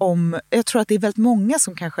undrar om... Jag tror att det är väldigt många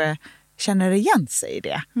som kanske känner igen sig i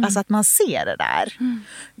det. Alltså att man ser det där.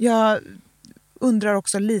 Jag undrar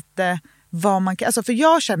också lite vad man kan... Alltså för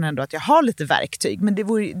jag känner ändå att jag har lite verktyg. Men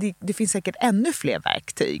det finns säkert ännu fler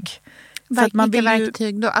verktyg. För att man vilka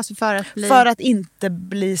verktyg då? Alltså för att inte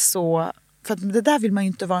bli så... För att det där vill man ju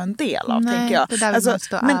inte vara en del av, tänker jag. Det där vill man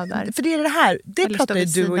stå över. För det är det här, det eller pratar ju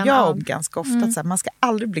du och jag om ganska ofta. Att så här, man ska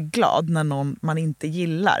aldrig bli glad när någon man inte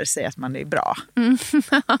gillar säger att man är bra.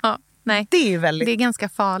 Nej, det är ju väldigt... Det är ganska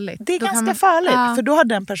farligt. Det är ganska farligt, för då har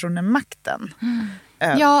den personen makten.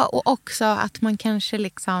 Ja, och också att man kanske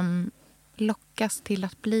liksom lockas till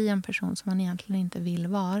att bli en person som man egentligen inte vill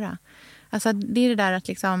vara. Alltså det är det där att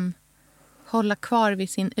liksom hålla kvar vid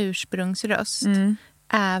sin ursprungsröst.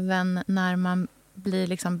 Även när man blir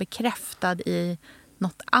liksom bekräftad i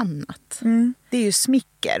något annat. Det är ju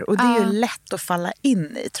smicker och det är ju lätt att falla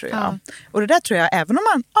in i, tror jag. Och det där tror jag, även om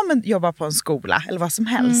man jobbar på en skola eller vad som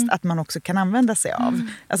helst, att man också kan använda sig av.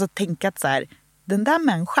 Alltså tänka att så här, den där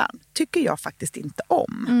människan tycker jag faktiskt inte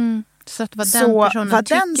om. Så att vad den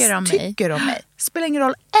personen tycker om mig spelar ingen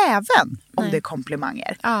roll, även om det är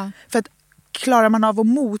komplimanger. För att klarar man av att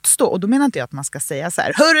motstå, och då menar inte jag att man ska säga så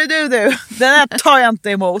här: hörru du, den här tar jag inte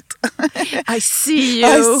emot. I see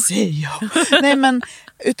you. Nej, men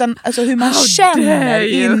utan alltså hur man känner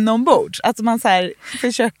inombords. Att man så här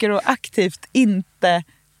försöker att aktivt inte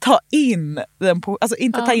ta in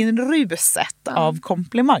ta in ruset av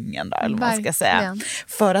komplimangen där, eller vad man ska säga.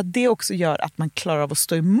 För att det också gör att man klarar av att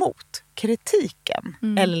stå emot kritiken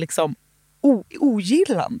eller liksom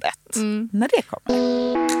ogillandet när det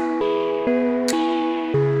kommer.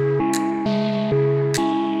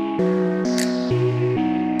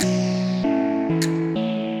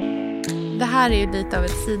 Det här är ju lite av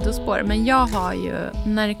ett sidospår, men jag har ju,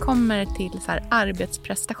 när det kommer till så här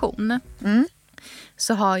arbetsprestation,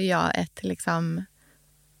 så har jag ett liksom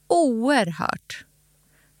oerhört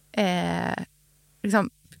liksom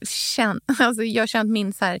alltså jag har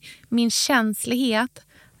känt min känslighet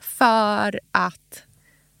för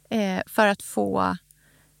att få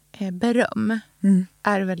beröm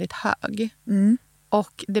är väldigt hög.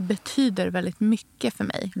 Och det betyder väldigt mycket för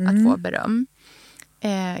mig att få beröm.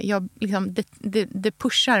 Jag liksom, det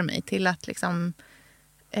pushar mig till att liksom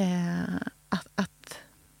att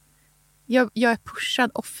jag är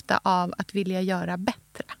pushad ofta av att vilja göra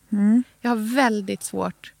bättre. Jag har väldigt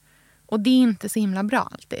svårt, och det är inte så himla bra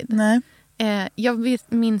alltid. Nej. Jag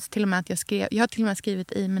minns till och med att jag har till och med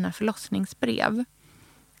skrivit i mina förlossningsbrev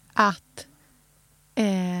att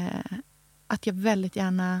jag väldigt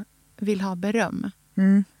gärna vill ha beröm.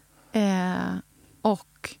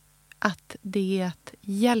 Och att det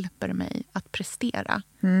hjälper mig att prestera.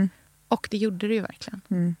 Och det gjorde det ju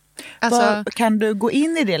verkligen. Alltså, kan du gå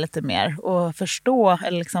in i det lite mer och förstå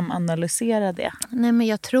eller liksom analysera det? Nej, men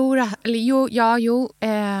jag tror att...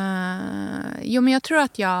 men jag tror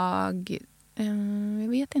att jag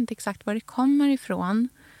vet inte exakt var det kommer ifrån.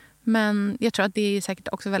 Men jag tror att det är säkert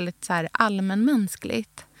också väldigt så här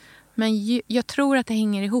allmänmänskligt. Men jag tror att det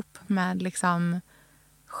hänger ihop med liksom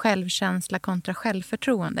självkänsla kontra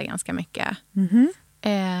självförtroende ganska mycket.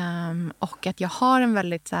 Och att jag har en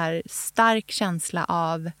väldigt så här stark känsla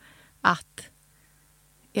av att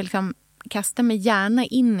jag liksom kastar mig gärna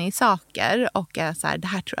in i saker och är så här, det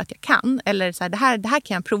här tror jag att jag kan. Eller så här, det här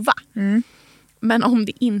kan jag prova. Men om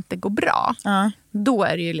det inte går bra, då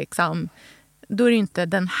är det ju liksom... Då är det inte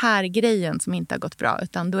den här grejen som inte har gått bra,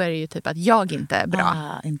 utan då är det ju typ att jag inte är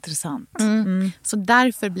bra. Intressant. Så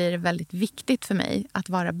därför blir det väldigt viktigt för mig att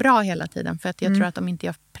vara bra hela tiden. För att jag tror att om inte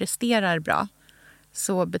jag presterar bra,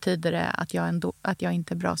 så betyder det att jag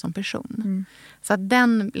inte är bra som person. Så att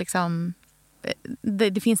den liksom...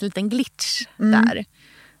 Det finns en liten glitch där.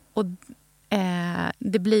 Och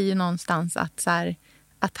det blir ju någonstans att, så här,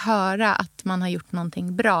 att höra att man har gjort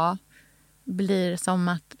någonting bra blir som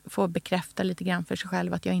att få bekräfta lite grann för sig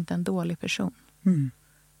själv att jag inte är en dålig person.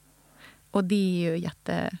 Och det är ju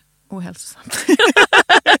jätteohälsosamt.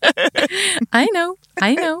 I know.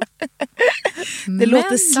 Det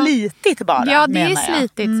låter slitigt bara. Ja, det är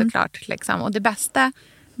slitigt såklart. Liksom. Och det bästa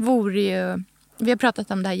vore ju... Vi har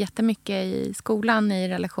pratat om det här jättemycket i skolan i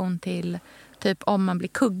relation till typ om man blir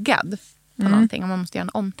kuggad på någonting, om man måste göra en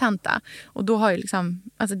omtenta. Och då har ju liksom,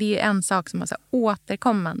 alltså det är en sak som har så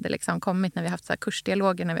återkommande liksom kommit när vi har haft så här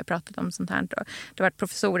kursdialoger, när vi har pratat om sånt här. Det har varit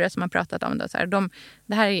professorer som har pratat om det. Så här,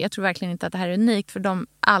 det här jag tror verkligen inte att det här är unikt, för de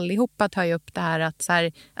allihopa tar ju upp det här att, så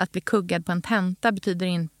här, att bli kuggad på en tenta betyder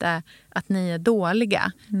inte att ni är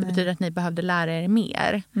dåliga. Det betyder att ni behövde lära er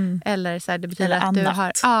mer. Eller så här, det betyder att du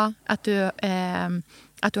har... Ja,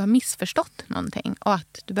 att du har missförstått någonting och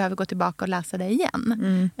att du behöver gå tillbaka och läsa det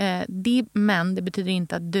igen. Men det betyder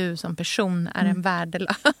inte att du som person är en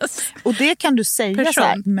värdelös Och det kan du säga person. Så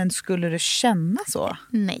här, men skulle du känna så?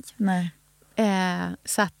 Nej.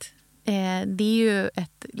 Så att det är ju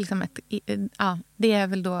det är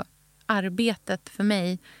väl då arbetet för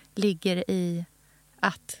mig ligger i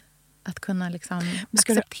att kunna liksom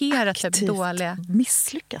acceptera typ dåliga...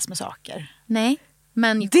 misslyckas med saker? Nej.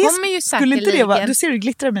 Men jag kommer ju säkerligen... Du ser hur det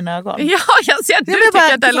glittrar i mina ögon. Ja, jag ser att du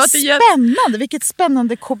tycker att det låter spännande. Vilket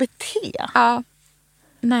spännande KBT. Ja.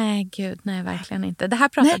 Nej, verkligen inte. Det här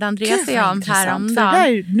pratade Andreas och jag om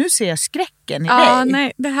häromdagen. Nu ser jag skräcken i dig. Ja,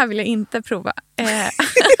 nej, det här vill jag inte prova.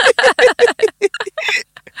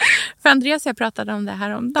 För Andreas och jag pratade om det här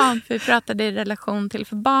om dagen. För vi pratade i relation till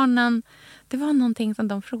för barnen. Det var någonting som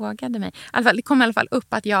de frågade mig. Det kom i alla fall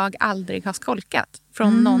upp att jag aldrig har skolkat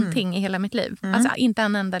från någonting i hela mitt liv. Alltså inte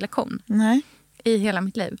en enda lektion i hela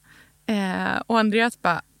mitt liv. Och Andreas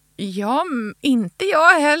bara, ja, inte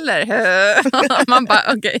jag heller. Man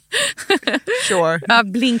bara, okej. Sure. Ja,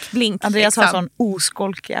 blink, blink. Andreas har sån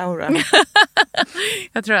oskolkig aura.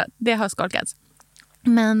 Jag tror att det har skolkats.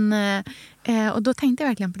 Men, och då tänkte jag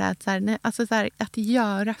verkligen på det här, alltså så här, att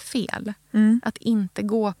göra fel. Att inte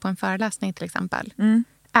gå på en föreläsning till exempel.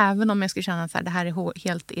 Även om jag skulle känna att så här, det här är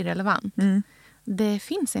helt irrelevant. Det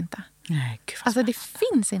finns inte. Nej, gud, alltså det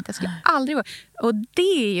finns inte. Jag skulle aldrig gå. Och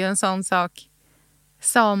det är ju en sån sak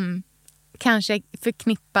som kanske är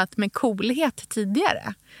förknippat med coolhet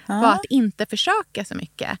tidigare. Var att inte försöka så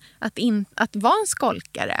mycket. Att vara en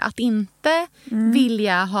skolkare. Att inte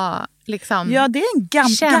vilja ha liksom... Ja, det är en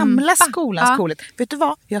gamla skolans coolhet. Vet du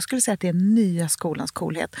vad? Jag skulle säga att det är nya skolans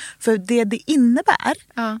coolhet. För det innebär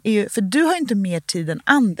är ju... För du har inte mer tid än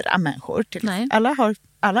andra människor. Nej.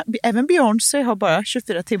 Alla, även Beyoncé har bara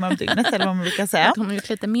 24 timmar om dygnet, eller vad man brukar säga. Att hon har gjort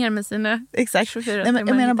lite mer med sina 24 timmar.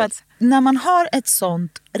 Jag menar bara att när man har ett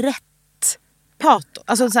sånt rätt pato,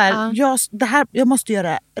 alltså så här, jag måste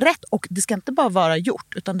göra rätt, och det ska inte bara vara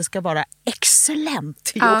gjort, utan det ska vara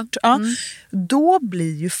excellent gjort. Då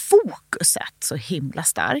blir ju fokuset så himla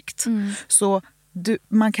starkt. Så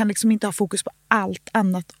man kan liksom inte ha fokus på allt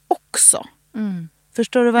annat också.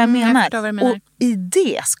 Förstår du vad jag menar? Jag vad jag menar. Och i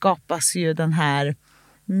det skapas ju den här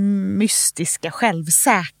mystiska,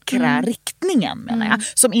 självsäkra riktningen, menar jag.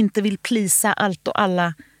 Som inte vill plisa allt och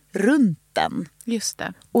alla runt den. Just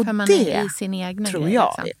det. Och för man det är i sin egen tror grej,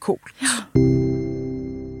 jag liksom. är coolt.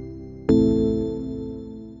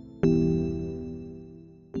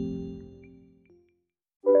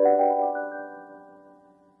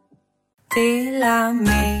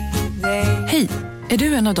 Hej, är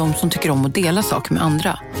du en av dem som tycker om att dela saker med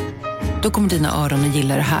andra? Då kommer dina öron att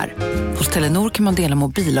gilla det här. Hos Telenor kan man dela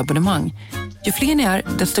mobilabonnemang. Ju fler ni är,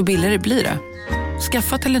 desto billigare blir det.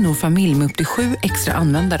 Skaffa Telenor familj med upp till 7 extra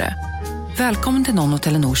användare. Välkommen till någon av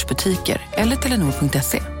Telenors butiker eller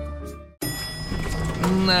telenor.se.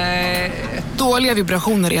 Nej. Dåliga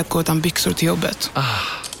vibrationer är att gå utan byxor till jobbet.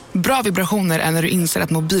 Bra vibrationer är när du inser att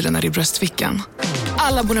mobilen är i bröstfickan.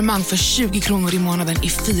 Alla abonnemang för 20 kronor i månaden i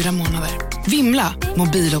 4 månader. Vimla!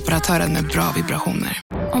 Mobiloperatören med bra vibrationer.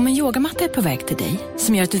 Om en yogamatta är på väg till dig,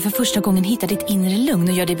 som gör att du för första gången hittar ditt inre lugn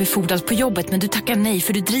och gör dig befordrad på jobbet, men du tackar nej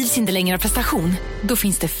för du drivs inte längre av prestation. Då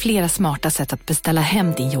finns det flera smarta sätt att beställa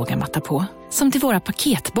hem din yogamatta på. Som till våra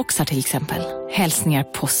paketboxar till exempel. Hälsningar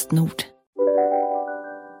Postnord.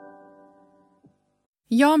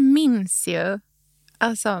 Jag minns ju,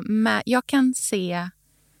 alltså jag kan se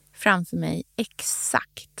framför mig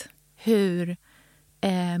exakt hur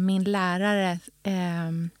min lärare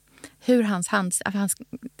hur hans han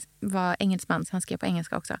var engelsman, så han skrev på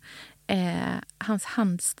engelska också. Hans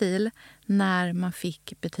handstil när man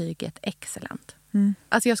fick betyget excellent.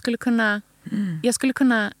 Alltså jag skulle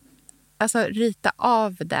kunna alltså rita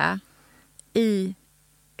av det i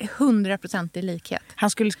 100% i likhet. Han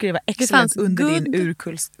skulle skriva excellent under din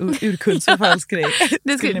urkullsförfallsgrej.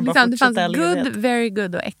 Det fanns good, very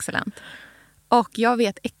good och excellent. Och jag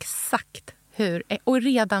vet exakt hur, och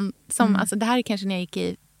redan som, alltså det här är kanske när jag gick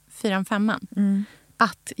i 4-5,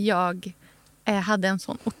 att jag hade en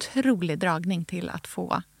sån otrolig dragning till att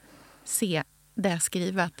få se det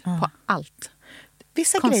skrivet på allt.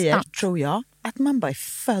 Vissa grejer tror jag att man bara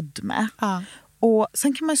är född med. Och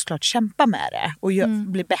sen kan man ju såklart kämpa med det och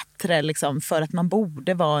bli bättre liksom, för att man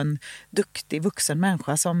borde vara en duktig vuxen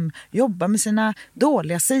människa som jobbar med sina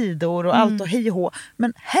dåliga sidor och allt och hej och hå.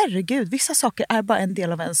 Men herregud, vissa saker är bara en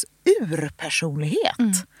del av ens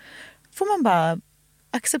urpersonlighet. Får man bara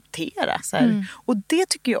acceptera. Så här. Och det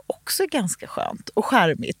tycker jag också är ganska skönt och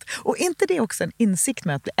charmigt. Och inte det också en insikt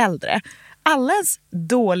med att bli äldre. Alla ens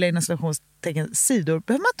dåliga sidor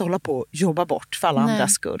behöver man inte hålla på och jobba bort för alla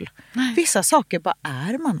andras skull. Vissa saker bara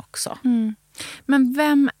är man också. Men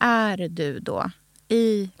vem är du då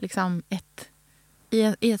i liksom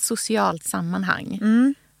ett socialt sammanhang?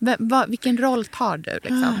 Vilken roll tar du?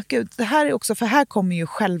 Liksom? Gud, det här är också, för här kommer ju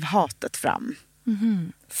självhatet fram.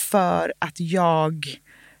 För att jag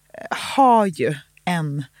har ju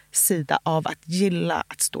en sida av att gilla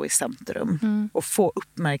att stå i centrum och få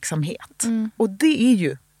uppmärksamhet. Och det är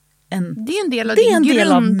ju en del av din grund.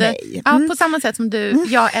 Del av mig. Ja, på samma sätt som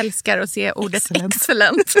jag älskar att se ordet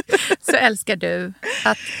excellent så älskar du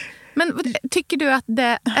att... Men tycker du att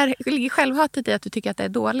det ligger självhatet i att du tycker att det är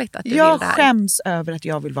dåligt att du vill det här? Jag skäms över att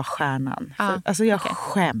jag vill vara stjärnan. Alltså jag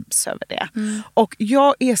skäms över det. Och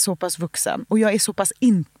jag är så pass vuxen och jag är så pass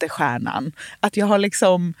inte stjärnan att jag har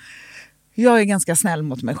liksom... Jag är ganska snäll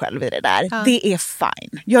mot mig själv i det där. Det är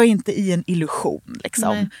fine. Jag är inte i en illusion.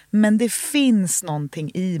 Liksom. Men det finns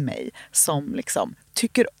någonting i mig som liksom,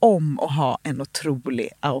 tycker om att ha en otrolig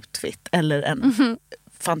outfit. Eller en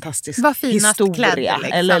fantastisk historia. Klädd,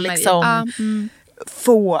 liksom. Eller liksom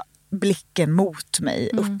få blicken mot mig.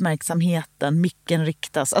 Uppmärksamheten, micken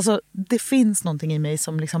riktas. Alltså, det finns någonting i mig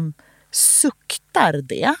som liksom suktar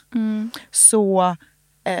det. Så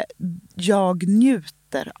jag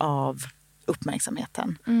njuter av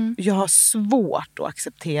uppmärksamheten. Jag har svårt att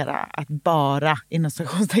acceptera att bara inom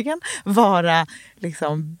citationstecken vara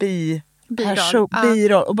liksom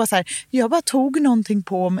biroll och bara så här, jag bara tog någonting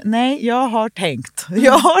på mig. Nej, jag har tänkt.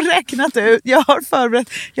 Jag har räknat ut, jag har förberett,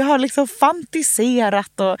 jag har liksom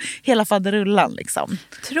fantiserat och hela faderullan liksom.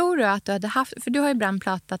 Tror du att du hade haft, för du har ju ibland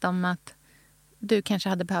pratat om att du kanske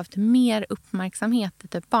hade behövt mer uppmärksamhet i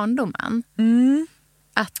typ barndomen.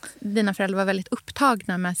 Att dina föräldrar var väldigt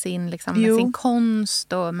upptagna med sin, liksom, med sin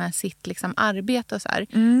konst och med sitt liksom, arbete och så här.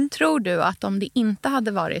 Tror du att om det inte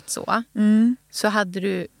hade varit så så hade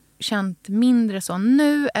du känt mindre så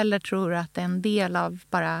nu, eller tror du att det är en del av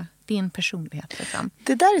bara din personlighet? Liksom?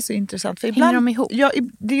 Det där är så intressant. För ibland, de ihop?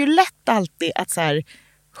 Det är ju lätt alltid att så här,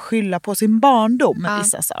 skylla på sin barndom med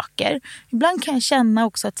vissa saker. Ibland kan jag känna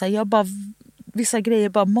också att så här, vissa grejer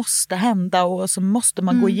bara måste hända och så måste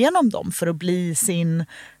man gå igenom dem för att bli sin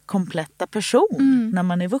kompletta person när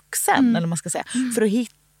man är vuxen. Eller man ska säga, för att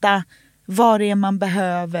hitta vad det är man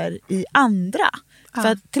behöver i andra. För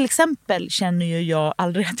att, till exempel känner ju jag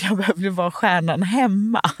aldrig att jag behöver vara stjärnan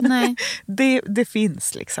hemma. Nej. Det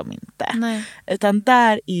finns liksom inte. Nej. Utan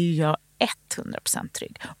där är jag 100%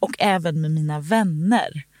 trygg. Och även med mina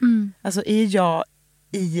vänner. Alltså är jag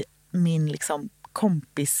i min liksom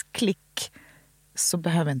kompisklick så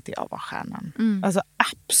behöver inte jag vara stjärnan. Alltså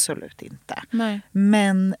absolut inte. Nej.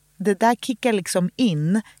 Men det där kickar liksom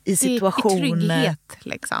in i situationer. I trygghet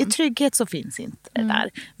liksom. I trygghet så finns inte det där.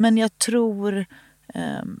 Men jag tror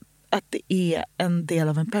att det är en del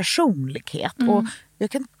av en personlighet. Och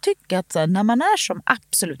jag kan tycka att så här, när man är som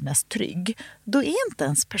absolut mest trygg, då är inte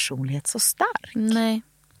ens personlighet så stark. Nej.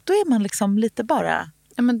 Då är man liksom lite bara...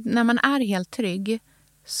 Ja, men när man är helt trygg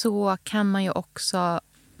så kan man ju också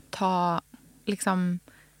ta liksom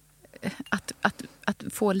att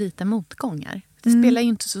få lite motgångar. Det spelar ju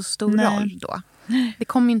inte så stor roll då. Det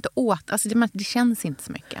kommer inte åt, alltså det känns inte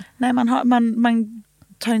så mycket. Nej, man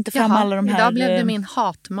tar inte fram alla de här... Idag blev det min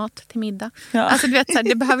hatmat till middag. Ja. Alltså du vet, så här,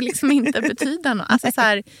 det behöver liksom inte betyda något. Alltså, så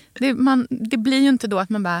här, det blir ju inte då att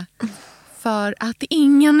man bara... För att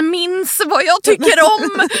ingen minns vad jag tycker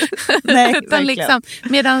om. Nej, utan liksom,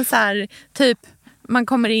 medan så här, typ, man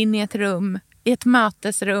kommer in i ett rum, i ett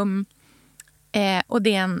mötesrum. Och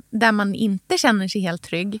det är där man inte känner sig helt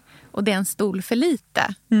trygg. Och det är en stol för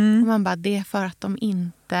lite. Och man bara, det är för att de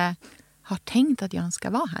inte har tänkt att jag ska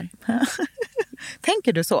vara här.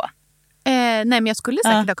 Tänker du så? Nej, men jag skulle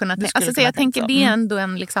säkert ha kunnat tänka. Alltså, så jag tänker, det är ändå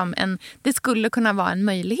det skulle kunna vara en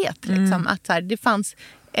möjlighet. Liksom, att så här, det fanns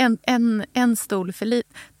en stol för lite.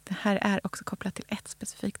 Det här är också kopplat till ett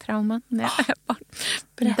specifikt trauma.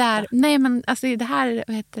 Där, nej, men alltså det här,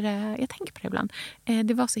 vad heter det, jag tänker på det ibland.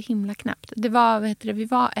 Det var så himla knäppt. Det var, vi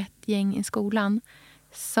var ett gäng i skolan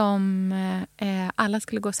som alla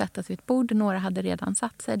skulle gå och sätta sig vid ett bord. Några hade redan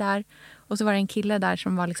satt sig där. Och så var det en kille där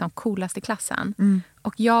som var liksom coolast i klassen.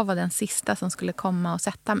 Och jag var den sista som skulle komma och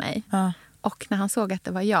sätta mig. Och när han såg att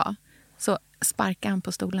det var jag så sparkade han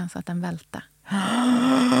på stolen så att den välte.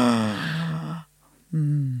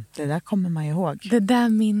 Det där kommer man ihåg. Det där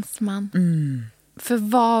minns man. För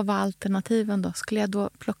vad var alternativen då? Skulle jag då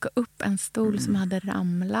plocka upp en stol som hade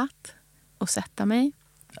ramlat och sätta mig?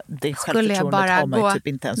 Det självförtroendet har man ju typ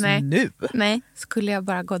inte ens nu. Nej, skulle jag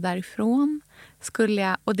bara gå därifrån?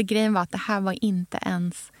 Och det grejen var att det här var inte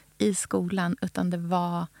ens i skolan utan det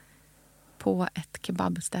var på ett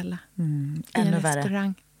kebabställe. I en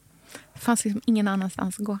restaurang. Det fanns liksom ingen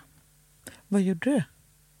annanstans att gå. Vad gjorde du?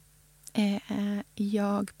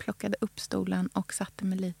 Jag plockade upp stolen och satte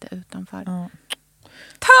mig lite utanför.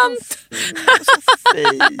 Tant!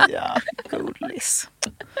 Sofia, gullis.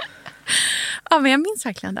 Ja, men jag minns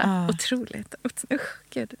verkligen det. Otroligt.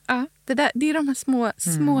 Gud. Ja, det är de här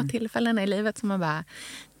små tillfällena i livet som man bara,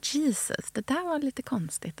 Jesus, det där var lite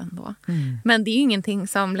konstigt ändå. Men det är ju ingenting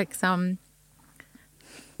som liksom...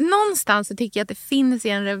 Någonstans så tycker jag att det finns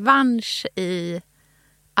en revansch i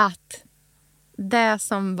att det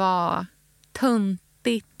som var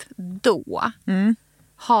tuntigt då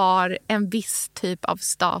har en viss typ av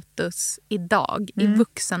status idag i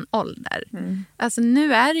vuxen ålder. Alltså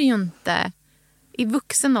nu är det ju inte... I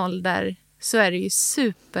vuxen ålder så är det ju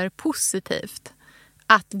superpositivt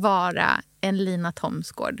att vara en Lina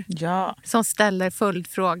Thomsgård. Ja. Som ställer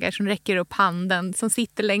följdfrågor, som räcker upp handen, som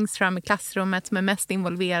sitter längst fram i klassrummet, som är mest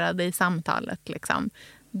involverade i samtalet. Liksom.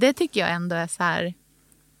 Det tycker jag ändå är så här...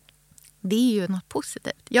 Det är ju något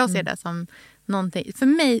positivt. Jag ser det som någonting... För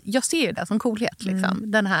mig, jag ser ju det som coolhet.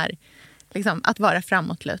 Liksom. Den här, liksom, att vara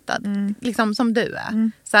framåtlutad. Liksom, som du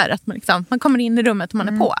är. Så här, att man kommer in i rummet och man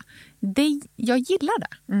är på. Jag gillar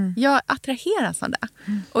det. Jag attraheras av det.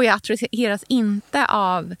 Och jag attraheras inte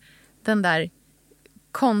av den där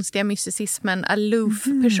konstiga mysticismen, aloof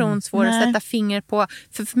person, svår att sätta finger på.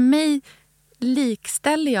 För mig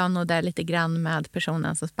likställer jag nog där lite grann med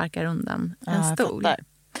personen som sparkar undan en stol.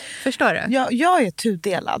 Förstår du? Jag är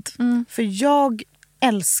tudelad. För jag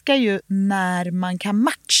älskar ju när man kan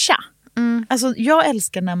matcha. Alltså jag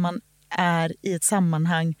älskar när man är i ett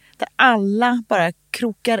sammanhang där alla bara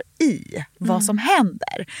krokar i vad som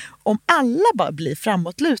händer. Om alla bara blir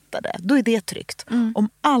framåtlutade, då är det tryggt. Om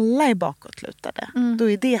alla är bakåtlutade, då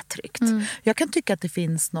är det tryggt. Jag kan tycka att det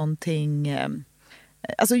finns någonting...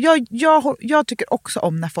 Alltså jag tycker också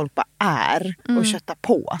om när folk bara är och köttar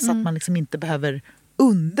på. Så att man liksom inte behöver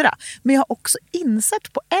undra. Men jag har också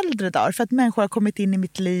insett på äldre dagar, för att människor har kommit in i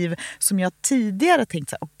mitt liv som jag tidigare tänkt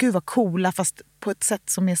så här, åh gud vad coola, fast på ett sätt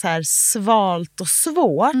som är så här svalt och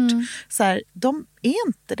svårt. Så här, de är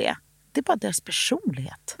inte det. Det är bara deras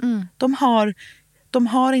personlighet. De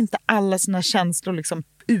har inte alla sina känslor liksom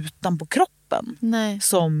utanpå kroppen.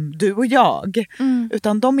 Som du och jag.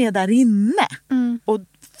 Utan de är där inne. Och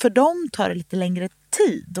för dem tar det lite längre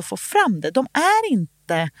tid att få fram det. De är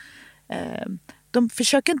inte... De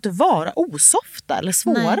försöker inte vara osofta eller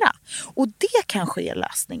svåra. Och det kanske är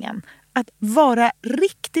lösningen. Att vara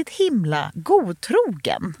riktigt himla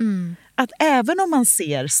godtrogen. Att även om man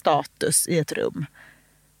ser status i ett rum,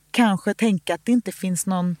 kanske tänka att det inte finns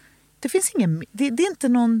någon... Det finns ingen... Det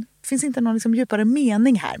finns inte någon liksom djupare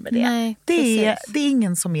mening här med det. Nej, det är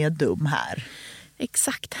ingen som är dum här.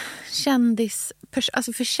 Exakt.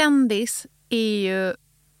 Alltså för kändis är ju...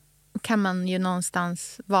 Kan man ju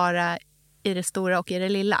någonstans vara i det stora och i det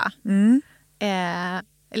lilla.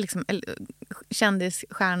 Liksom,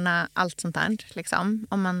 kändisstjärna, allt sånt där. Liksom.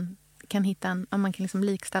 Om man kan liksom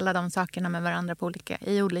likställa de sakerna med varandra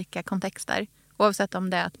i olika kontexter. Oavsett om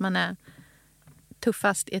det är att man är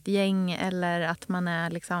tuffast i ett gäng eller att man är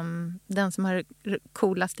liksom den som har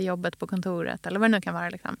coolaste jobbet på kontoret eller vad det nu kan vara.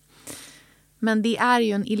 Liksom. Men det är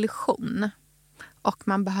ju en illusion. Och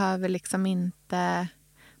man behöver liksom inte...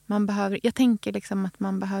 Jag tänker liksom att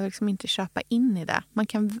man behöver liksom inte köpa in i det. Man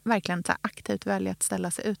kan verkligen så här aktivt välja att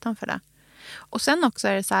ställa sig utanför det. Och sen också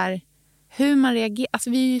är det så här hur man reagerar. Alltså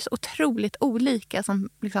vi är ju så otroligt olika som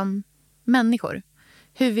liksom människor.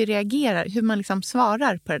 Hur vi reagerar, hur man liksom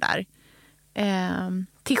svarar på det där.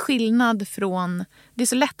 till skillnad från... Det är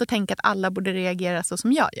så lätt att tänka att alla borde reagera så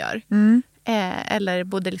som jag gör. Eller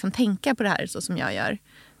borde liksom tänka på det här så som jag gör.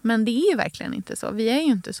 Men det är ju verkligen inte så. Vi är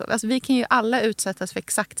ju inte så. Alltså, vi kan ju alla utsättas för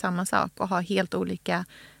exakt samma sak och ha helt olika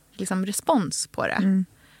liksom, respons på det.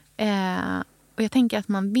 Och jag tänker att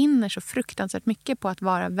man vinner så fruktansvärt mycket på att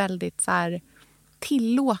vara väldigt så här,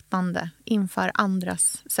 tillåtande inför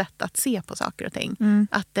andras sätt att se på saker och ting.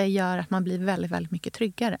 Att det gör att man blir väldigt, väldigt mycket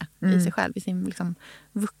tryggare i sig själv, i sin liksom,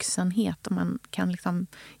 vuxenhet. Och man kan liksom,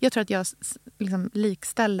 jag tror att jag liksom,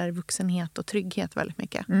 likställer vuxenhet och trygghet väldigt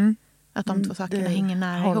mycket. Att de två sakerna hänger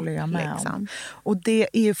nära ihop. Jag med liksom. Och det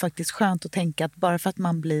är ju faktiskt skönt att tänka att bara för att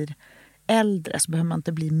man blir äldre så behöver man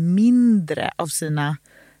inte bli mindre av sina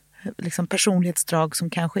liksom, personlighetsdrag som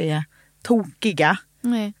kanske är tokiga.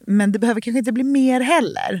 Nej. Men det behöver kanske inte bli mer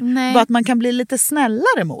heller. Nej. Bara att man kan bli lite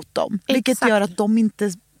snällare mot dem. Exakt. Vilket gör att de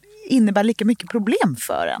inte innebär lika mycket problem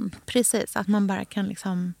för en. Precis, att man bara kan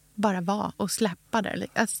liksom bara vara och släppa det.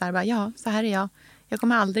 Alltså så här, bara, ja, så här är jag. Jag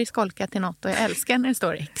kommer aldrig skolka till något och jag älskar när det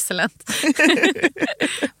står excellent.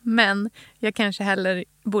 Men jag kanske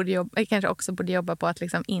också borde jobba på att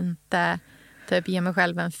liksom inte typ ge mig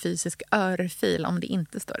själv en fysisk örfil om det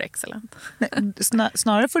inte står excellent. Nej,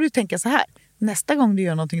 snarare får du tänka så här. Nästa gång du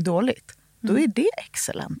gör någonting dåligt, då är det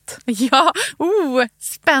excellent. Ja,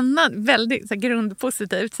 spännande. Väldigt så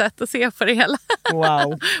grundpositivt sätt att se på det hela.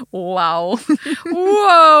 Wow. Wow.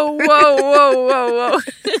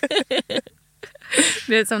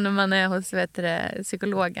 Det är som när man är hos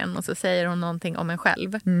psykologen och så säger hon någonting om en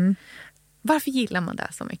själv. Varför gillar man det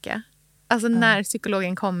så mycket? Alltså när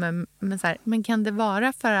psykologen kommer med så här, men kan det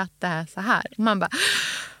vara för att det är så här? Man bara...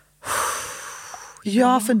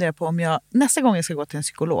 Jag funderar på om jag nästa gång jag ska gå till en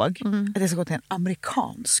psykolog att jag ska gå till en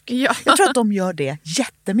amerikansk. Ja. Jag tror att de gör det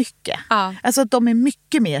jättemycket. Ja. Alltså att de är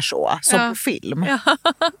mycket mer så som på film. Ja.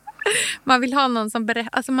 Man vill ha någon som berättar.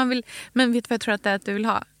 Alltså men vet du vad jag tror att det är att du vill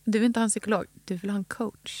ha? Du vill inte ha en psykolog, du vill ha en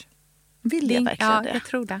coach. Vill jag verkligen det? Ja, jag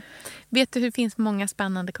tror det. Vet du hur det finns många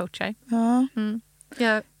spännande coacher? Ja.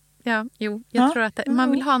 Jag tror att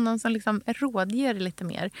man vill ha någon som liksom rådger lite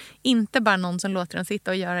mer. Inte bara någon som låter en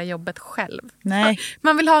sitta och göra jobbet själv. Nej.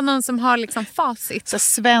 Man vill ha någon som har liksom facit. Så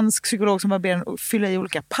svensk psykolog som bara ber en att fylla i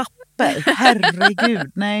olika papper.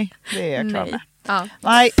 Herregud, nej. Det är jag klar med. Ja.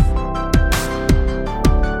 Nej.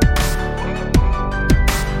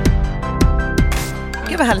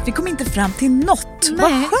 Gud vad härligt, vi kom inte fram till något. Nej.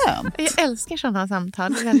 Vad skönt. Jag älskar sådana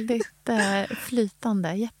samtal. Väldigt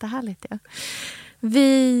flytande, jättehärligt. Ja.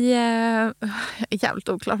 Vi är jävligt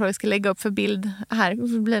oklart vad vi ska lägga upp för bild här.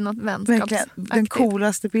 Det blir något vänskapsaktigt. Den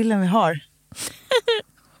coolaste bilden vi har.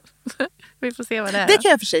 Vi får se vad det är. Det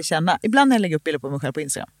kan jag för sig känna. Ibland när jag lägger upp bilder på mig själv på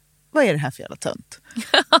Instagram. Vad är det här för jävla tönt?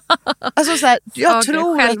 Alltså så här, jag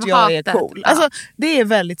tror att jag är cool. Alltså, det är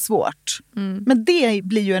väldigt svårt. Men det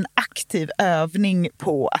blir ju en aktiv övning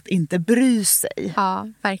på att inte bry sig. Ja,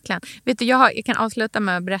 verkligen. Vet du, jag kan avsluta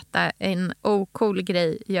med att berätta en ocool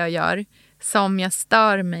grej jag gör. Som jag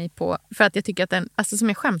stör mig på. För att jag tycker att alltså som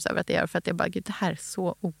jag skäms över att jag gör. För att jag bara, gud det här är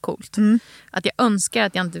så ocoolt. Att jag önskar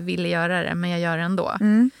att jag inte ville göra det. Men jag gör det ändå.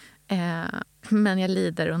 Men jag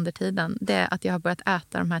lider under tiden. Det är att jag har börjat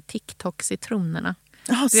äta de här TikTok-citronerna.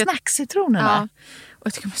 Jaha, snackcitronerna? Ja. Och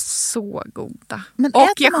jag tycker de är så goda. Men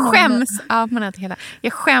och jag skäms. Ja, man äter hela.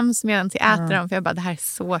 Jag skäms med att jag äter dem. För jag bara, det här är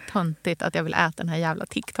så töntigt att jag vill äta den här jävla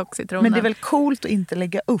TikTok-citronen. Men det är väl coolt att inte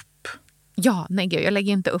lägga upp? Ja, nej gud, jag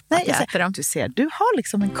lägger inte upp att jag äter dem. Du ser, du har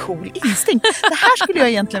liksom en cool instinkt. Det här skulle jag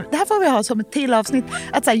egentligen, det här får vi ha som ett till avsnitt.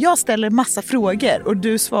 Att så här, jag ställer massa frågor och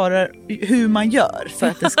du svarar hur man gör för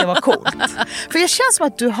att det ska vara coolt. För jag känns som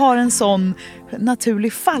att du har en sån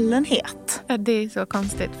naturlig fallenhet. Ja, det är så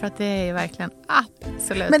konstigt för att det är ju verkligen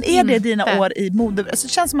absolut. Men är det dina år i modebranschen? Alltså,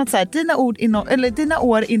 det känns som att så här, dina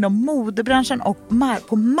år inom modebranschen och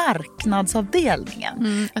på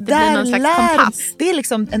marknadsavdelningen. Att det blir någon slags kompass. Det är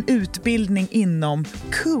liksom en utbildning inom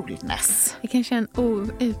coolness. Det kanske är en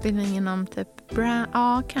utbildning inom typ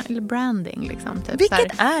eller branding. Liksom, typ,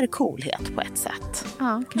 vilket är coolhet på ett sätt.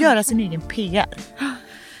 Ja, göra sin egen PR.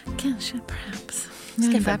 Kanske, perhaps.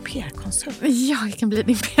 Skaffa PR-konsult. Ja, jag kan bli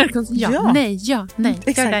din PR-konsult. Ja. Nej.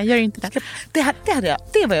 Gör inte det.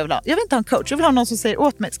 Det var jag vill ha. Jag vill inte ha en coach. Jag vill ha någon som säger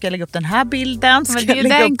åt mig, ska jag lägga upp den här bilden? Ska jag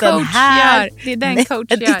lägga upp den här? Det är den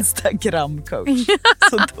coach gör. En Instagram-coach.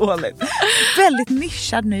 Så dåligt. Väldigt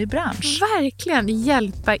nischad ny bransch. Verkligen.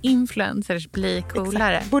 Hjälpa influencers bli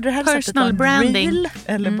coolare. Exakt. Borde det här personal branding reel,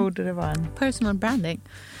 eller borde det vara en... Personal branding.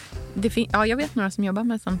 Jag vet några som jobbar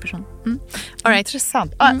med en sån person. All right.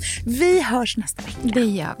 Intressant. Vi hörs nästa vecka. Det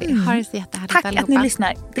gör vi. Ha det så jättehärligt. Tack allihopa. Att ni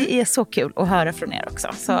lyssnar. Det är så kul att höra från er också.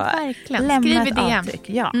 Så verkligen. Skriv i DM.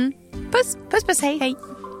 Ja. Puss, hej.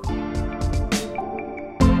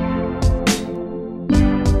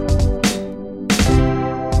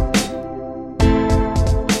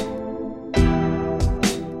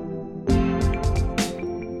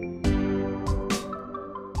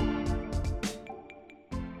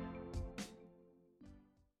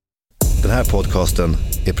 Den här podcasten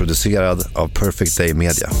är producerad av Perfect Day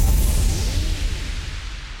Media.